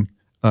scheme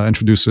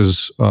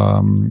introduces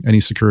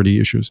any security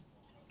issues?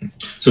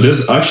 So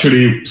there's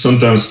actually,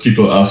 sometimes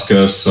people ask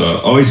us,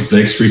 is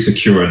Blake's tree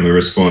secure? And we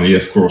respond, yeah,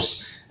 of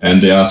course.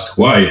 And they ask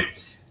why?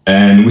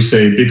 And we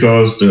say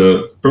because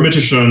the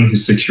permutation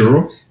is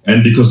secure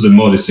and because the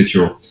mod is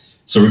secure.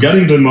 So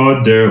regarding the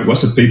mod, there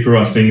was a paper,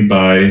 I think,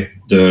 by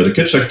the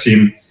Keccak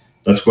team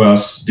that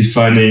was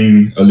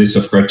defining a list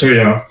of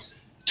criteria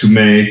to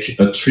make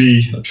a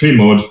tree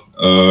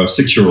mod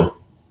secure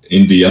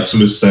in the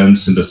absolute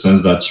sense, in the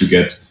sense that you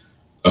get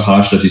a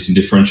hash that is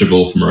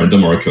indifferentiable from a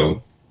random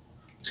oracle.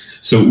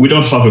 So we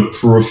don't have a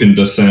proof in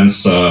the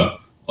sense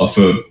of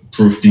a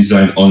proof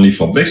designed only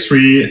for Blake's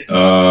tree,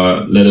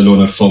 let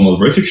alone a formal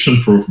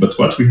verification proof. But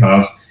what we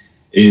have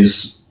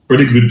is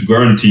pretty good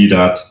guarantee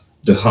that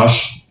the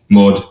hash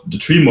mod, the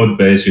tree mod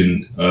based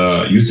in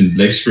using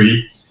Blake's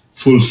tree,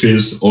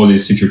 fulfills all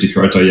these security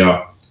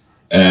criteria.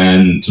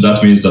 And so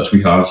that means that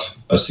we have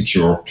a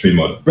secure tree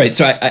mode. Right.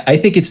 So I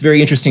think it's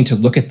very interesting to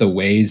look at the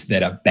ways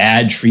that a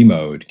bad tree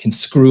mode can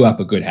screw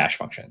up a good hash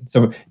function.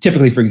 So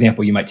typically, for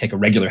example, you might take a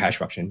regular hash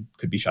function,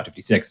 could be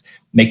SHA-256,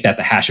 make that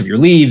the hash of your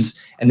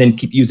leaves, and then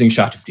keep using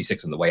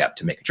SHA-256 on the way up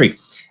to make a tree.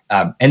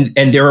 And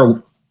there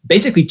are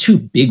basically two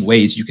big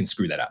ways you can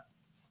screw that up.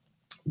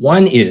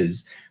 One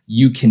is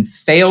you can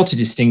fail to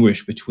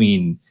distinguish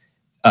between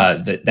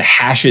the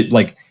hashes,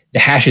 like the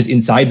hashes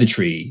inside the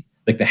tree,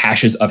 like the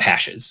hashes of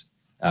hashes.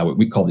 What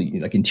we call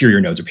the interior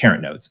nodes or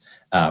parent nodes,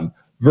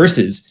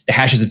 versus the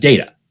hashes of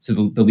data, so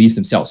the leaves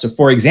themselves. So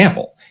for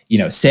example,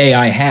 say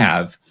I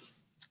have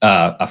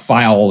a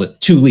file with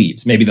 2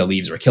 leaves. Maybe the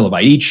leaves are a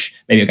kilobyte each.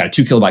 Maybe I've got a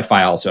 2 kilobyte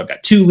file. So I've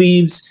got 2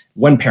 leaves,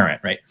 1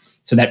 parent, right?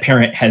 So that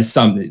parent has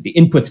the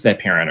inputs to that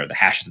parent are the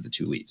hashes of the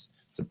 2 leaves.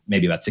 So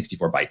maybe about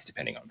 64 bytes,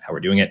 depending on how we're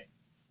doing it.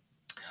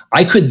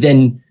 I could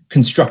then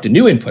construct a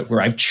new input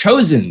where I've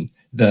chosen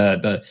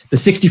the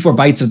 64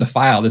 bytes of the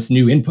file, this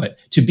new input,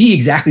 to be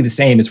exactly the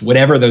same as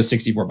whatever those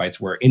 64 bytes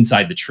were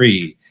inside the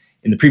tree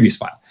in the previous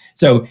file.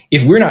 So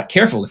if we're not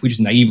careful, if we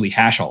just naively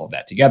hash all of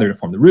that together to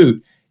form the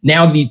root,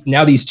 now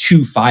these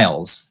 2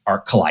 files are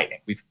colliding.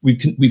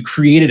 We've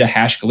created a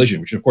hash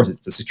collision, which of course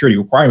it's a security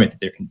requirement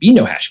that there can be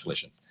no hash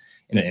collisions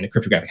in a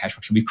cryptographic hash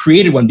function. We've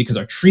created one because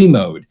our tree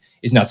mode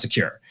is not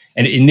secure.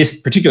 And in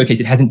this particular case,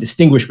 it hasn't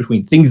distinguished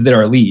between things that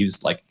are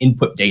leaves, like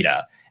input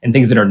data, and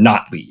things that are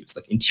not leaves,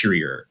 like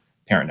interior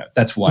parent nodes.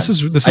 That's one. This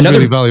is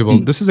really valuable.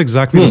 This is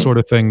exactly the sort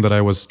of thing that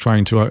I was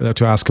trying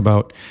to ask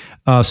about.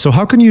 So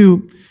how can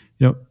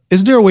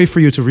is there a way for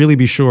you to really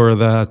be sure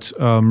that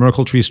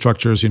Merkle tree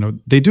structures,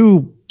 they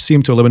do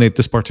seem to eliminate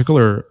this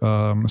particular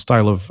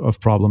style of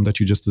problem that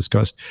you just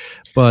discussed,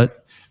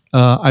 but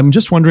I'm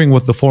just wondering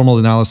what the formal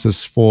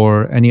analysis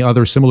for any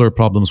other similar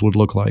problems would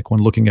look like when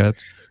looking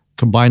at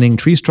combining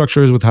tree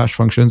structures with hash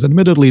functions,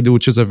 admittedly,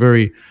 which is a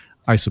very,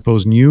 I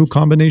suppose, new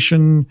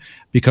combination,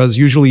 because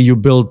usually you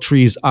build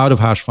trees out of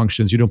hash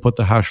functions. You don't put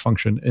the hash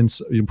function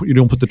you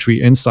don't put the tree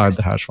inside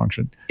the hash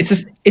function. It's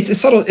a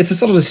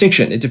subtle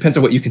distinction. It depends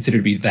on what you consider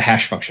to be the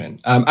hash function.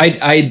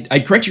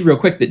 I'd correct you real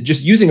quick that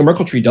just using a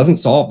Merkle tree doesn't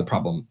solve the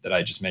problem that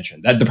I just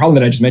mentioned. The problem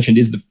that I just mentioned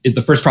is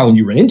the first problem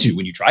you run into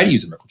when you try to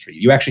use a Merkle tree.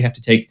 You actually have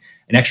to take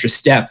an extra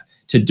step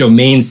to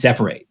domain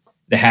separate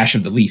the hash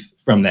of the leaf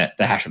from the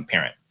hash of the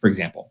parent, for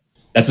example.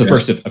 That's the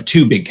first of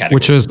two big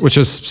categories. Which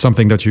is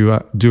something that you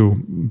do,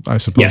 I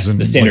suppose. Yes,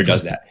 the standard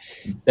does that.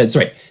 That's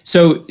right.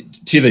 So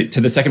to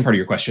the second part of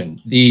your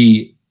question,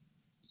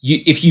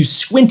 if you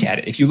squint at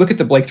it, if you look at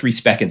the Blake 3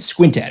 spec and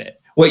squint at it,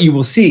 what you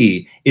will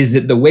see is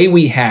that the way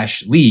we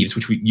hash leaves,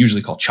 which we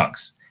usually call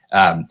chunks,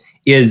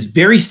 is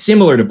very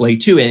similar to Blake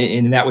 2, and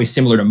in that way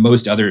similar to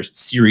most other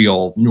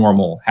serial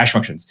normal hash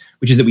functions,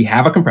 which is that we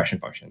have a compression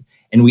function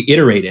and we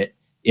iterate it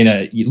in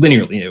a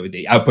linearly.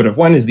 The output of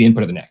one is the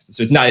input of the next.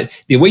 So it's not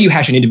the way you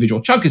hash an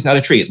individual chunk is not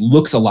a tree. It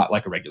looks a lot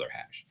like a regular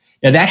hash.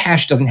 Now that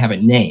hash doesn't have a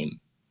name.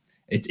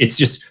 It's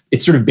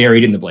sort of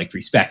buried in the Blake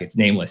 3 spec. It's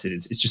nameless.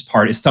 It's just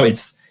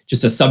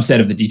a subset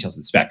of the details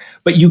of the spec.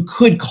 But you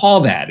could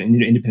call that an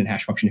independent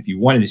hash function if you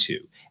wanted to,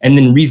 and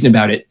then reason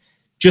about it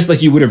just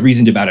like you would have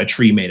reasoned about a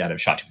tree made out of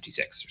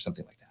SHA-256 or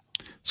something like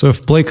that. So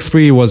if Blake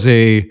 3 was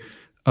a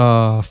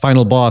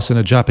final boss in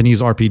a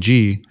Japanese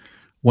RPG,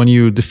 when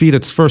you defeat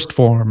its first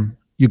form,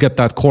 you get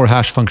that core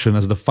hash function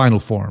as the final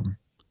form.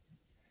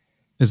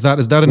 Is that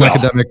an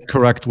academic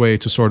correct way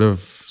to sort of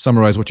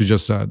summarize what you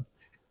just said?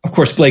 Of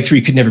course, Blake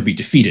 3 could never be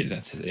defeated.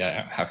 That's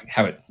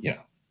how it,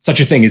 such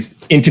a thing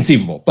is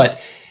inconceivable.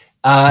 But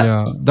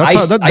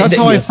that's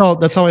how I felt.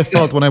 That's how I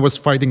felt when I was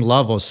fighting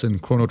Lavos in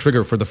Chrono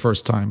Trigger for the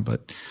first time.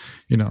 But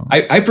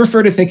I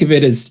prefer to think of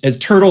it as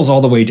turtles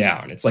all the way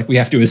down. It's like we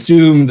have to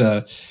assume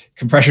the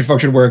compression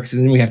function works,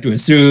 and then we have to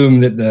assume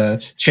that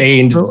the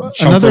chained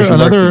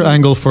another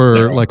angle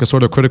for like a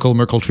sort of critical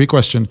Merkle tree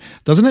question.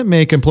 Doesn't it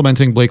make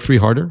implementing Blake 3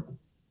 harder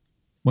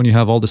when you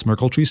have all this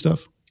Merkle tree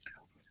stuff?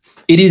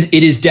 It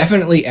is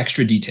definitely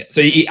extra detail.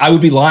 So I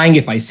would be lying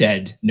if I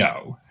said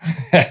no.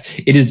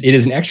 It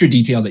is an extra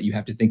detail that you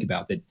have to think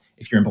about, that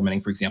if you're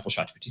implementing, for example,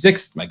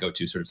 SHA-256, my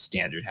go-to sort of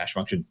standard hash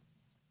function,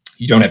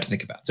 you don't have to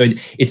think about. So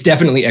it's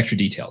definitely extra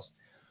details.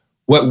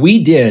 What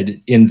we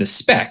did in the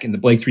spec, in the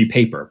Blake 3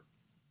 paper,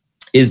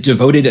 is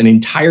devoted an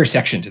entire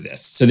section to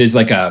this. So there's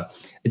like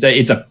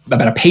it's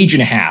about a page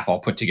and a half all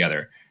put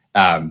together,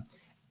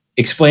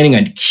 explaining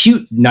a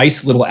cute,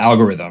 nice little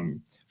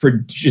algorithm for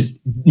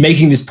just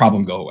making this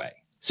problem go away.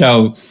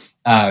 So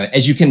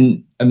as you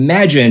can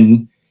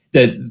imagine,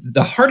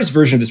 the hardest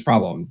version of this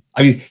problem,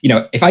 I mean,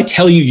 if I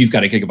tell you you've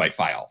got a gigabyte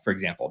file, for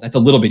example, that's a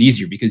little bit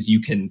easier because you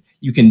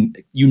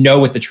know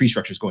what the tree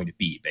structure is going to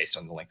be based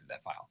on the length of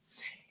that file.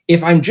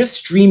 If I'm just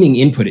streaming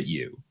input at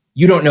you,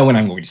 you don't know when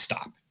I'm going to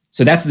stop.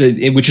 So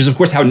which is of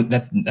course how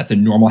that's a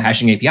normal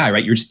hashing API,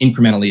 right? You're just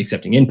incrementally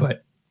accepting input.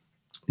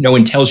 No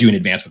one tells you in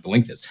advance what the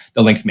length is.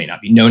 The length may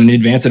not be known in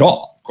advance at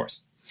all, of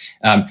course.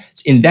 So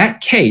in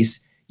that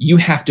case, you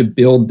have to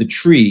build the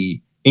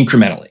tree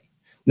incrementally.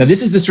 Now,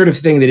 this is the sort of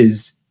thing that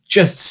is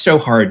just so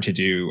hard to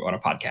do on a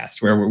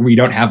podcast where we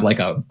don't have like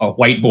a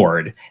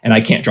whiteboard and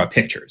I can't draw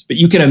pictures. But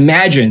you can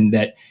imagine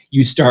that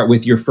you start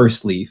with your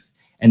first leaf,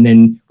 and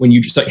then when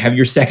you just have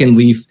your second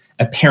leaf,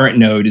 a parent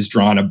node is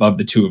drawn above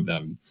the two of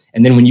them.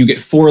 And then when you get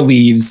 4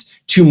 leaves,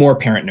 2 more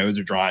parent nodes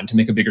are drawn to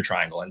make a bigger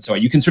triangle. And so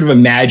you can sort of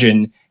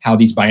imagine how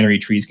these binary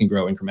trees can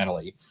grow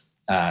incrementally.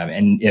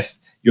 And if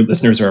your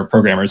listeners are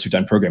programmers who've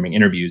done programming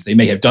interviews, they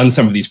may have done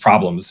some of these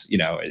problems,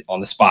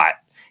 on the spot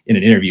in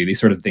an interview. These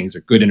sort of things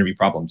are good interview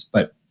problems,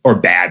 or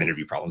bad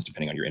interview problems,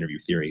 depending on your interview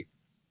theory.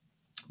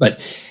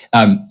 But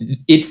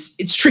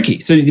it's tricky.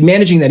 So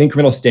managing that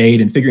incremental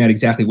state and figuring out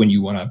exactly when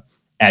you want to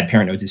add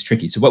parent nodes is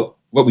tricky. So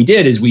what we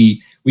did is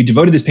we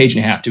devoted this page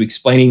and a half to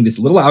explaining this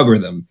little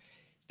algorithm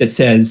that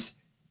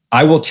says,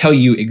 I will tell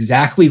you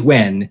exactly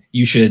when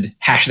you should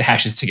hash the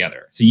hashes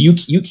together. So you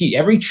keep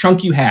every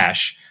chunk you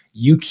hash,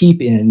 you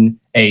keep in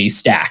a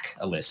stack,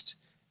 a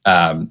list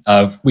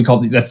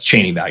that's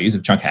chaining values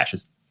of chunk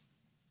hashes.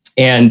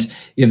 And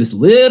you have this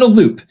little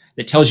loop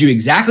that tells you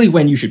exactly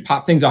when you should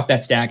pop things off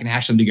that stack and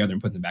hash them together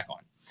and put them back on.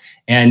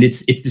 And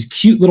it's this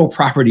cute little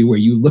property where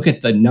you look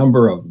at the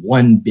number of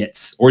 1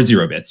 bits or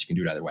 0 bits, you can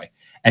do it either way,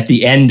 at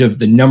the end of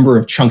the number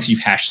of chunks you've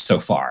hashed so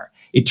far.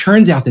 It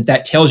turns out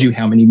that tells you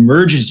how many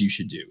merges you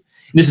should do.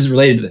 And this is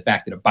related to the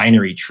fact that a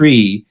binary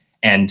tree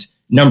and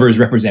numbers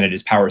represented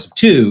as powers of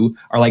 2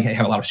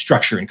 have a lot of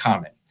structure in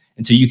common.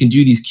 And so you can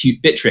do these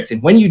cute bit tricks.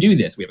 And when you do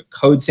this, we have a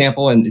code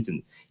sample and it's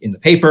in the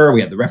paper,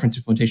 we have the reference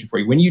implementation for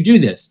you. When you do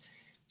this,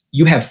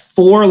 you have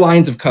 4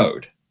 lines of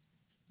code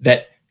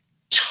that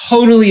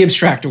totally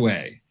abstract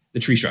away the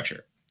tree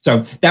structure. So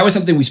that was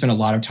something we spent a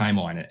lot of time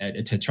on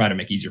to try to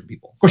make easier for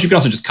people. Of course, you could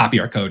also just copy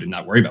our code and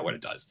not worry about what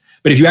it does.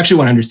 But if you actually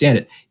want to understand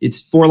it,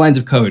 it's 4 lines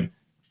of code,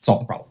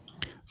 solve the problem.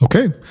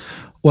 Okay.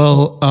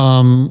 Well,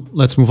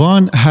 let's move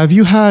on. Have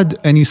you had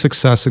any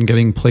success in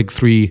getting Plague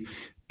 3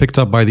 picked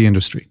up by the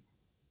industry?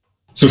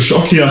 So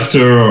shortly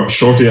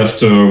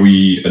after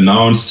we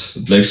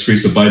announced Plague 3,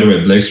 so by the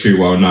way, Plague 3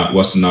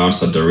 was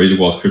announced at the Real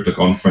World Crypto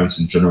Conference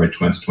in January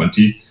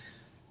 2020.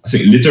 I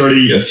think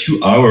literally a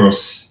few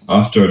hours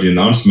after the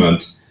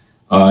announcement,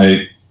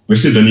 I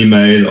received an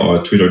email or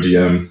a Twitter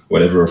DM,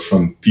 whatever,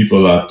 from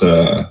people at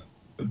a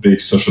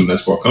big social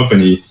network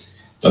company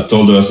that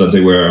told us that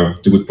they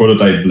would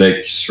prototype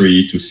Plague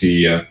 3 to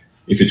see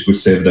if it could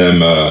save them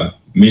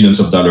millions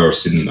of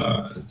dollars in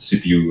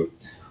CPU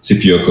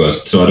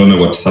cost. So I don't know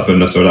what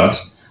happened after that.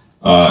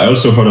 I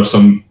also heard of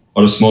some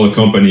other smaller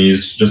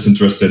companies just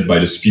interested by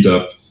the speed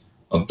up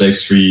of Plague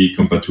 3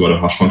 compared to other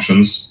hash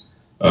functions.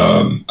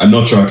 I'm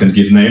not sure I can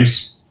give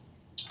names,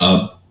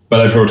 but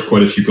I've heard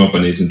quite a few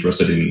companies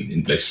interested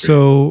in Plague 3.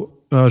 So,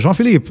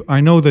 Jean-Philippe, I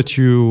know that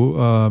you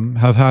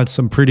have had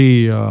some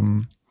pretty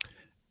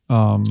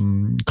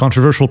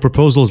controversial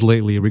proposals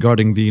lately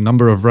regarding the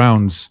number of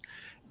rounds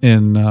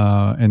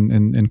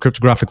in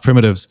cryptographic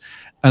primitives.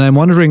 And I'm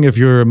wondering if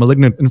your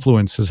malignant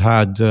influence has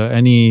had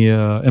any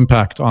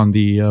impact on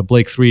the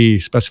Plague 3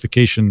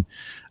 specification.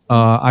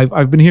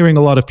 I've been hearing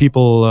a lot of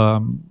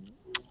people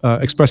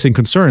expressing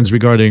concerns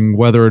regarding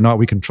whether or not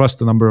we can trust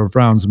the number of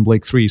rounds in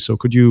Plague 3. So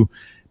could you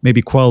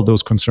maybe quell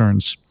those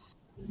concerns?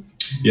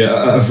 Yeah,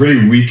 I've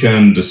really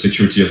weakened the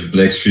security of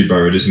Plague 3 by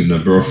reducing the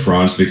number of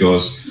rounds,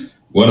 because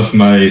one of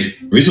my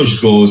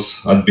research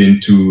goals had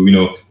been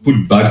to, put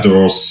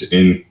backdoors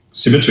in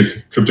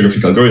symmetric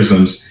cryptographic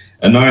algorithms,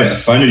 and I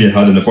finally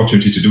had an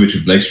opportunity to do it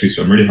with Plague 3,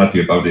 so I'm really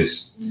happy about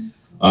this.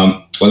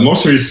 Well, more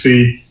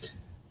seriously,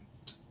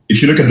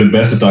 if you look at the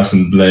best attacks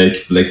in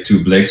Plague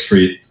 2, Plague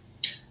 3,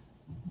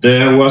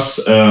 there was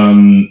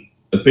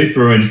a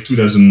paper in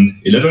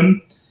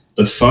 2011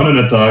 that found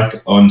an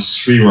attack on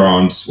 3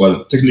 rounds,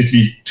 well,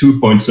 technically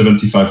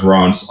 2.75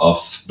 rounds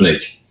of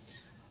Plague.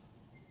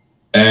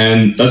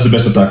 And that's the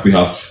best attack we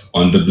have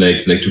on the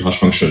Plague 2 hash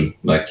function,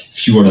 like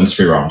fewer than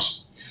 3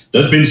 rounds.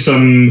 There's been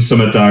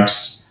some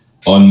attacks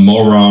on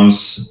more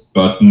rounds,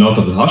 but not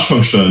of the hash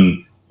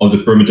function, of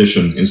the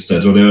permutation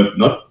instead. So they're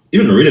not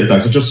even real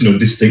attacks, they're just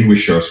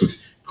distinguishers with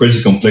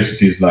crazy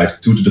complexities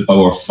like 2 to the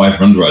power of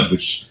 500,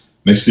 which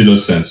makes little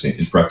sense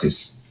in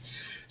practice.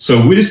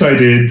 So we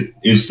decided,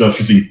 instead of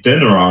using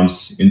 10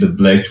 rounds in the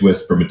Plague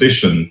 2S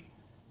permutation,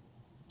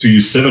 to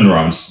use 7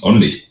 rounds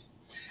only.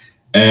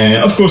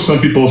 And of course, some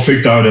people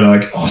freaked out. They're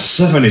like,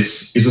 7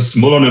 is a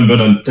smaller number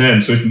than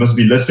 10, so it must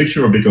be less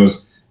secure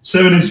because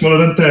 7 is smaller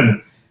than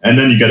 10. And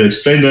then you got to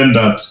explain them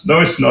that,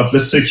 no, it's not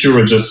less secure,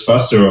 it's just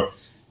faster,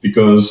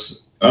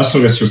 because as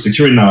long as you're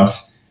secure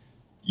enough,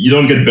 you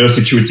don't get better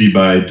security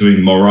by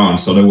doing more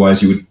rounds.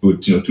 Otherwise, you would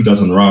put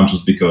 2,000 rounds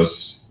just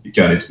because you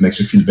can. It makes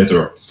you feel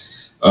better.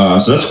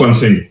 So that's one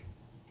thing.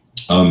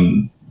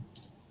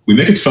 We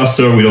make it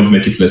faster, we don't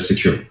make it less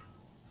secure.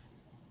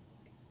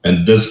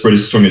 And there's pretty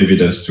strong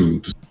evidence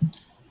to.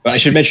 Well, I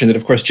should mention that,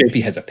 of course,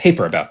 JP has a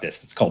paper about this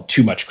that's called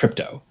Too Much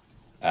Crypto.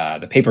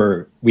 The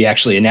paper we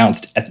actually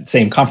announced at the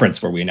same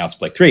conference where we announced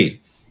Plague 3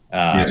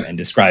 and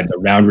describes a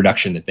round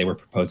reduction that they were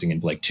proposing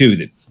in Plague 2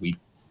 that we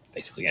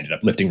basically ended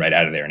up lifting right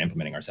out of there and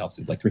implementing ourselves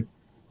in Plague 3.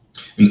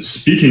 And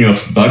speaking of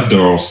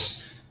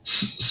backdoors,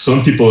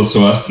 some people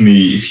also asked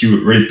me, if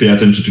you really pay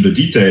attention to the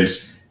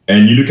details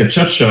and you look at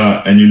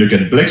Chacha and you look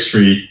at Plague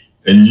 3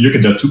 and you look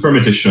at the 2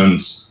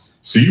 permutations,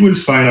 so you will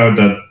find out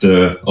that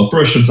the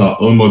operations are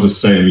almost the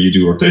same. You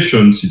do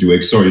rotations, you do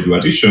XOR, you do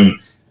addition,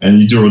 and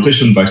you do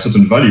rotation by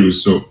certain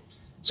values. So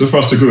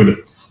far, so good.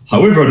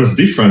 However, there's a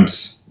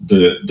difference,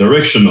 the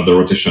direction of the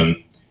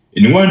rotation.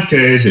 In one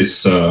case,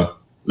 it's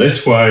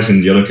leftwise,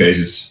 in the other case,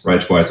 it's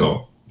rightwise,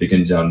 or big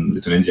Indian,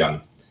 little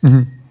Indian.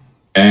 Mm-hmm.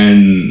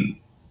 And,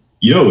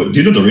 do you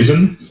know the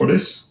reason for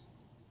this?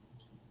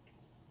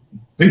 I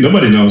think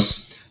nobody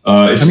knows.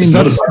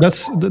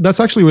 That's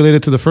actually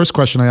related to the first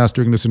question I asked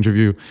during this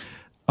interview.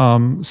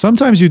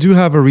 Sometimes you do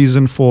have a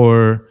reason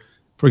for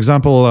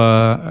example,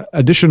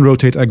 addition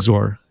rotate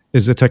XOR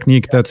is a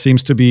technique that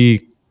seems to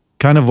be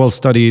kind of well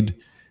studied.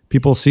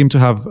 People seem to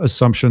have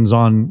assumptions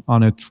on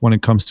it when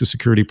it comes to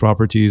security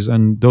properties,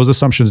 and those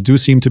assumptions do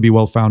seem to be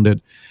well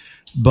founded.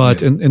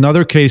 But in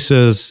other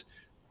cases,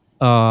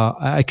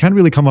 I can't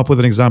really come up with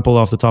an example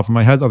off the top of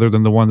my head other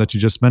than the one that you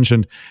just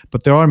mentioned.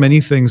 But there are many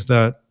things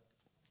that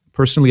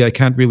personally, I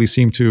can't really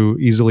seem to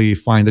easily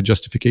find a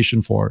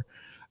justification for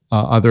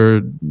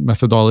other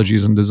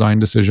methodologies and design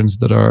decisions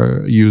that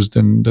are used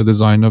in the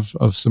design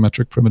of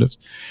symmetric primitives.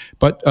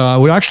 But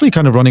we're actually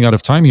kind of running out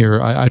of time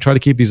here. I try to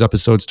keep these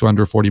episodes to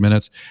under 40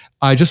 minutes.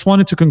 I just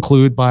wanted to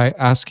conclude by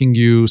asking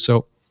you,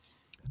 so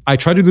I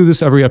try to do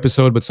this every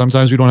episode, but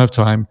sometimes we don't have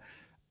time.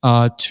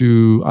 I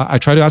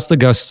try to ask the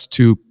guests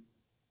to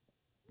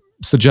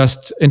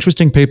suggest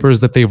interesting papers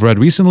that they've read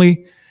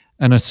recently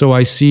And so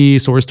I see,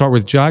 so we'll start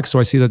with Jack. So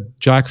I see that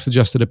Jack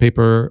suggested a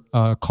paper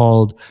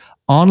called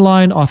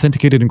Online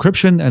Authenticated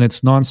Encryption and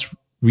its Nonce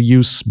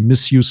Reuse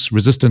Misuse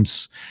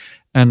Resistance.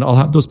 And I'll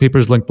have those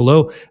papers linked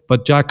below.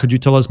 But Jack, could you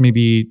tell us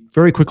maybe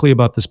very quickly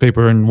about this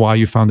paper and why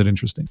you found it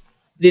interesting?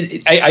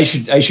 I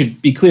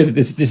should be clear that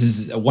this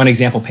is one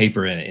example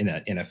paper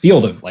in a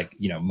field of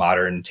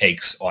modern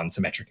takes on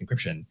symmetric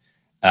encryption,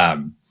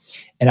 and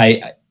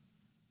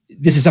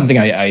this is something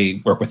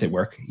I work with at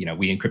work.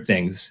 We encrypt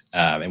things,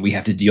 and we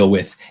have to deal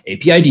with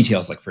API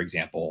details, like for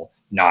example,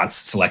 nonce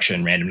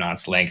selection, random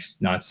nonce length,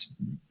 nonce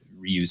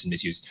reuse and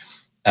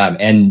misuse,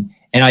 and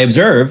I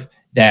observe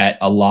that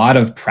a lot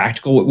of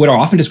practical, what are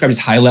often described as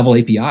high-level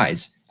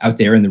APIs out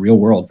there in the real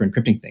world for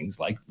encrypting things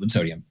like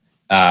libsodium,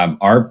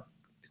 are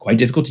quite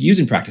difficult to use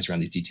in practice around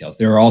these details.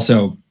 There are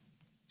also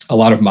a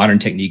lot of modern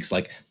techniques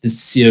like the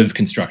sieve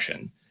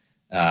construction,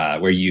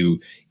 where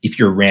if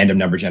your random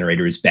number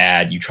generator is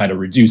bad, you try to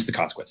reduce the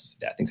consequences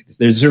of that. Things like this.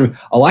 There's sort of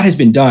a lot has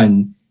been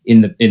done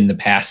in the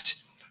past,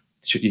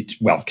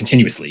 well,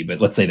 continuously, but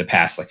let's say the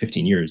past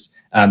 15 years,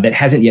 that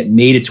hasn't yet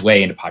made its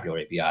way into popular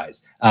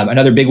APIs.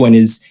 Another big one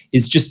is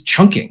just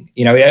chunking.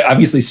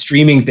 Obviously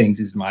streaming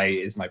things is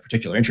my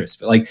particular interest,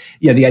 but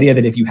the idea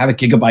that if you have a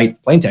gigabyte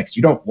plaintext,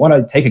 you don't want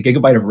to take a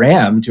gigabyte of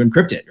RAM to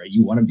encrypt it, right?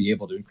 You want to be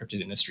able to encrypt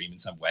it in a stream in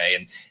some way,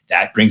 and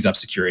that brings up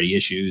security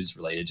issues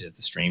related to if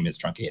the stream is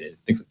truncated,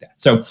 things like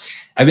that. So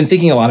I've been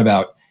thinking a lot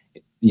about,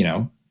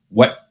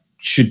 what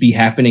should be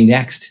happening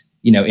next.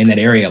 In that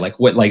area,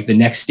 what the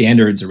next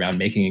standards around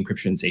making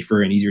encryption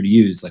safer and easier to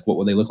use, what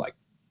will they look like?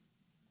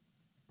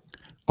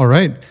 All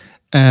right.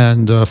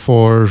 And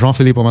for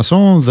Jean-Philippe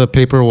Aumasson, the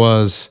paper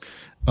was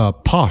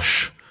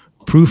POSH,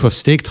 Proof of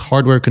Staked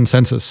Hardware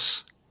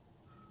Consensus.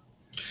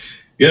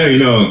 Yeah,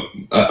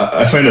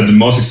 I find that the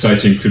most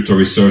exciting crypto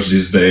research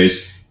these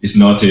days is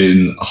not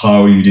in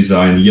how you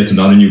design yet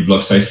another new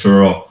block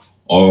cipher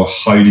or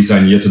how you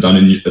design yet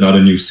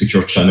another new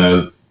secure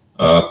channel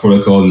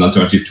protocol, an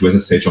alternative to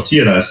SSH or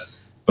TLS,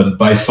 but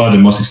by far the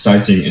most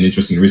exciting and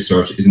interesting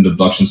research is in the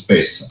blockchain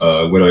space,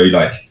 whether you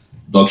like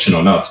blockchain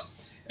or not.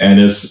 And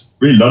there's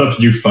really a lot of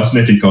new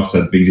fascinating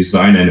concepts being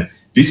designed. And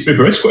this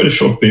paper is quite a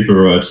short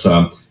paper. It's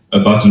about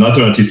an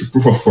alternative to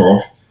proof of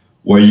work,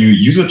 where you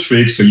use a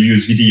trick. So you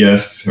use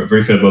VDF, a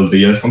verifiable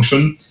DL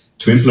function,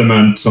 to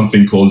implement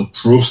something called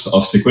proofs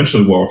of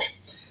sequential work.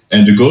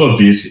 And the goal of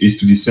this is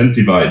to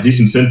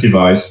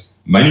disincentivize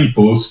mining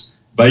pools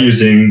by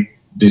using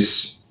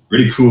this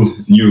really cool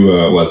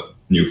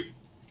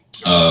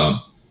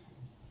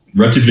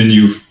relatively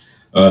new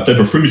type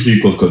of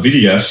primitive called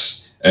VDFs.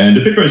 And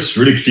the paper is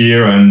really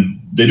clear, and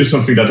they do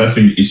something that I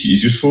think is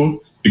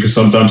useful, because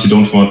sometimes you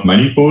don't want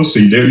mining pools. So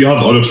you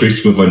have other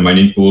tricks to avoid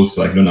mining pools,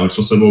 like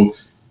non-outsourceable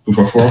proof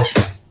of work.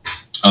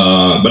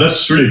 But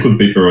that's really a cool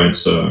paper, and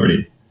it's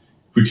really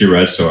quickly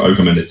read, so I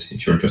recommend it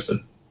if you're interested.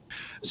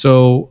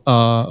 So,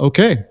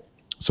 okay.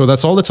 So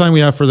that's all the time we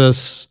have for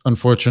this,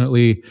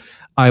 unfortunately.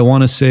 I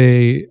want to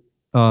say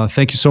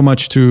thank you so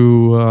much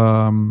to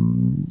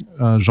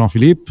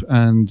Jean-Philippe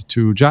and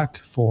to Jack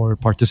for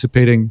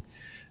participating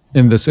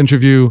in this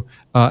interview.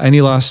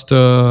 Any last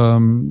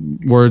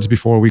words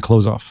before we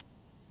close off?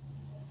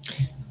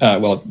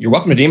 Well, you're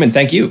welcome, Nadim, and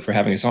thank you for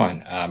having us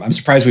on. I'm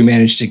surprised we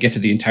managed to get to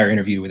the entire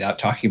interview without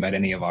talking about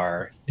any of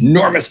our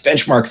enormous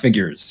benchmark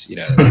figures,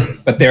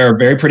 but there are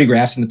very pretty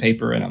graphs in the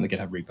paper and on the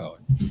GitHub repo.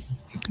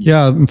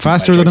 Yeah,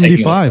 faster than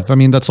MD5. I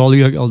mean, that's all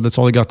you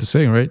got to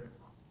say, right?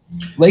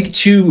 Blake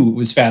 2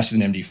 was faster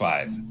than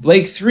MD5.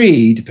 Blake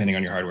 3, depending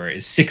on your hardware,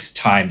 is 6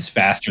 times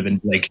faster than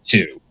Blake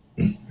 2.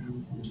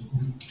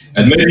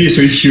 And maybe,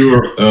 so if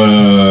you're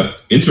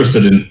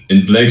interested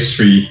in Blake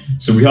 3,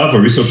 so we have a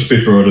research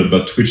paper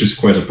which is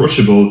quite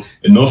approachable.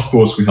 And of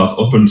course, we have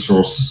open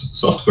source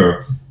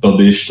software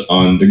published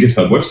on the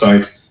GitHub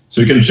website. So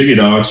you can check it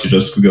out. You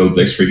just Google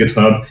Blake 3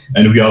 GitHub.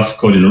 And we have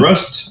code in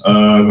Rust. We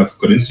have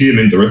code in C. I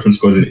mean, the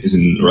reference code is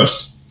in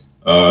Rust.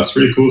 It's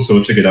really cool.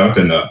 So check it out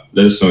and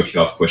let us know if you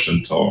have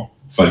questions or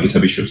file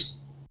GitHub issues.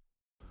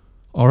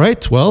 All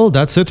right. Well,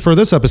 that's it for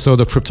this episode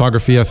of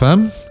Cryptography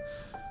FM.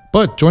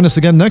 But join us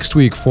again next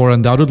week for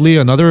undoubtedly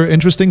another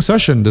interesting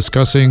session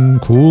discussing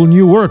cool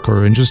new work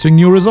or interesting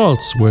new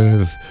results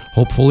with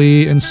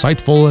hopefully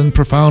insightful and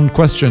profound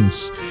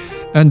questions.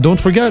 And don't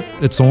forget,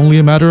 it's only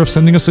a matter of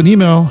sending us an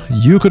email.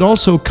 You could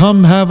also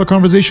come have a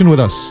conversation with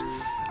us.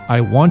 I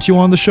want you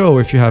on the show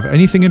if you have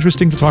anything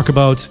interesting to talk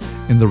about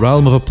in the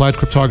realm of applied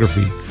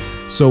cryptography.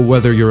 So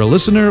whether you're a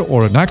listener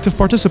or an active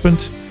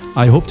participant,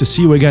 I hope to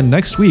see you again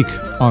next week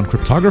on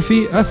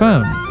Cryptography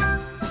FM.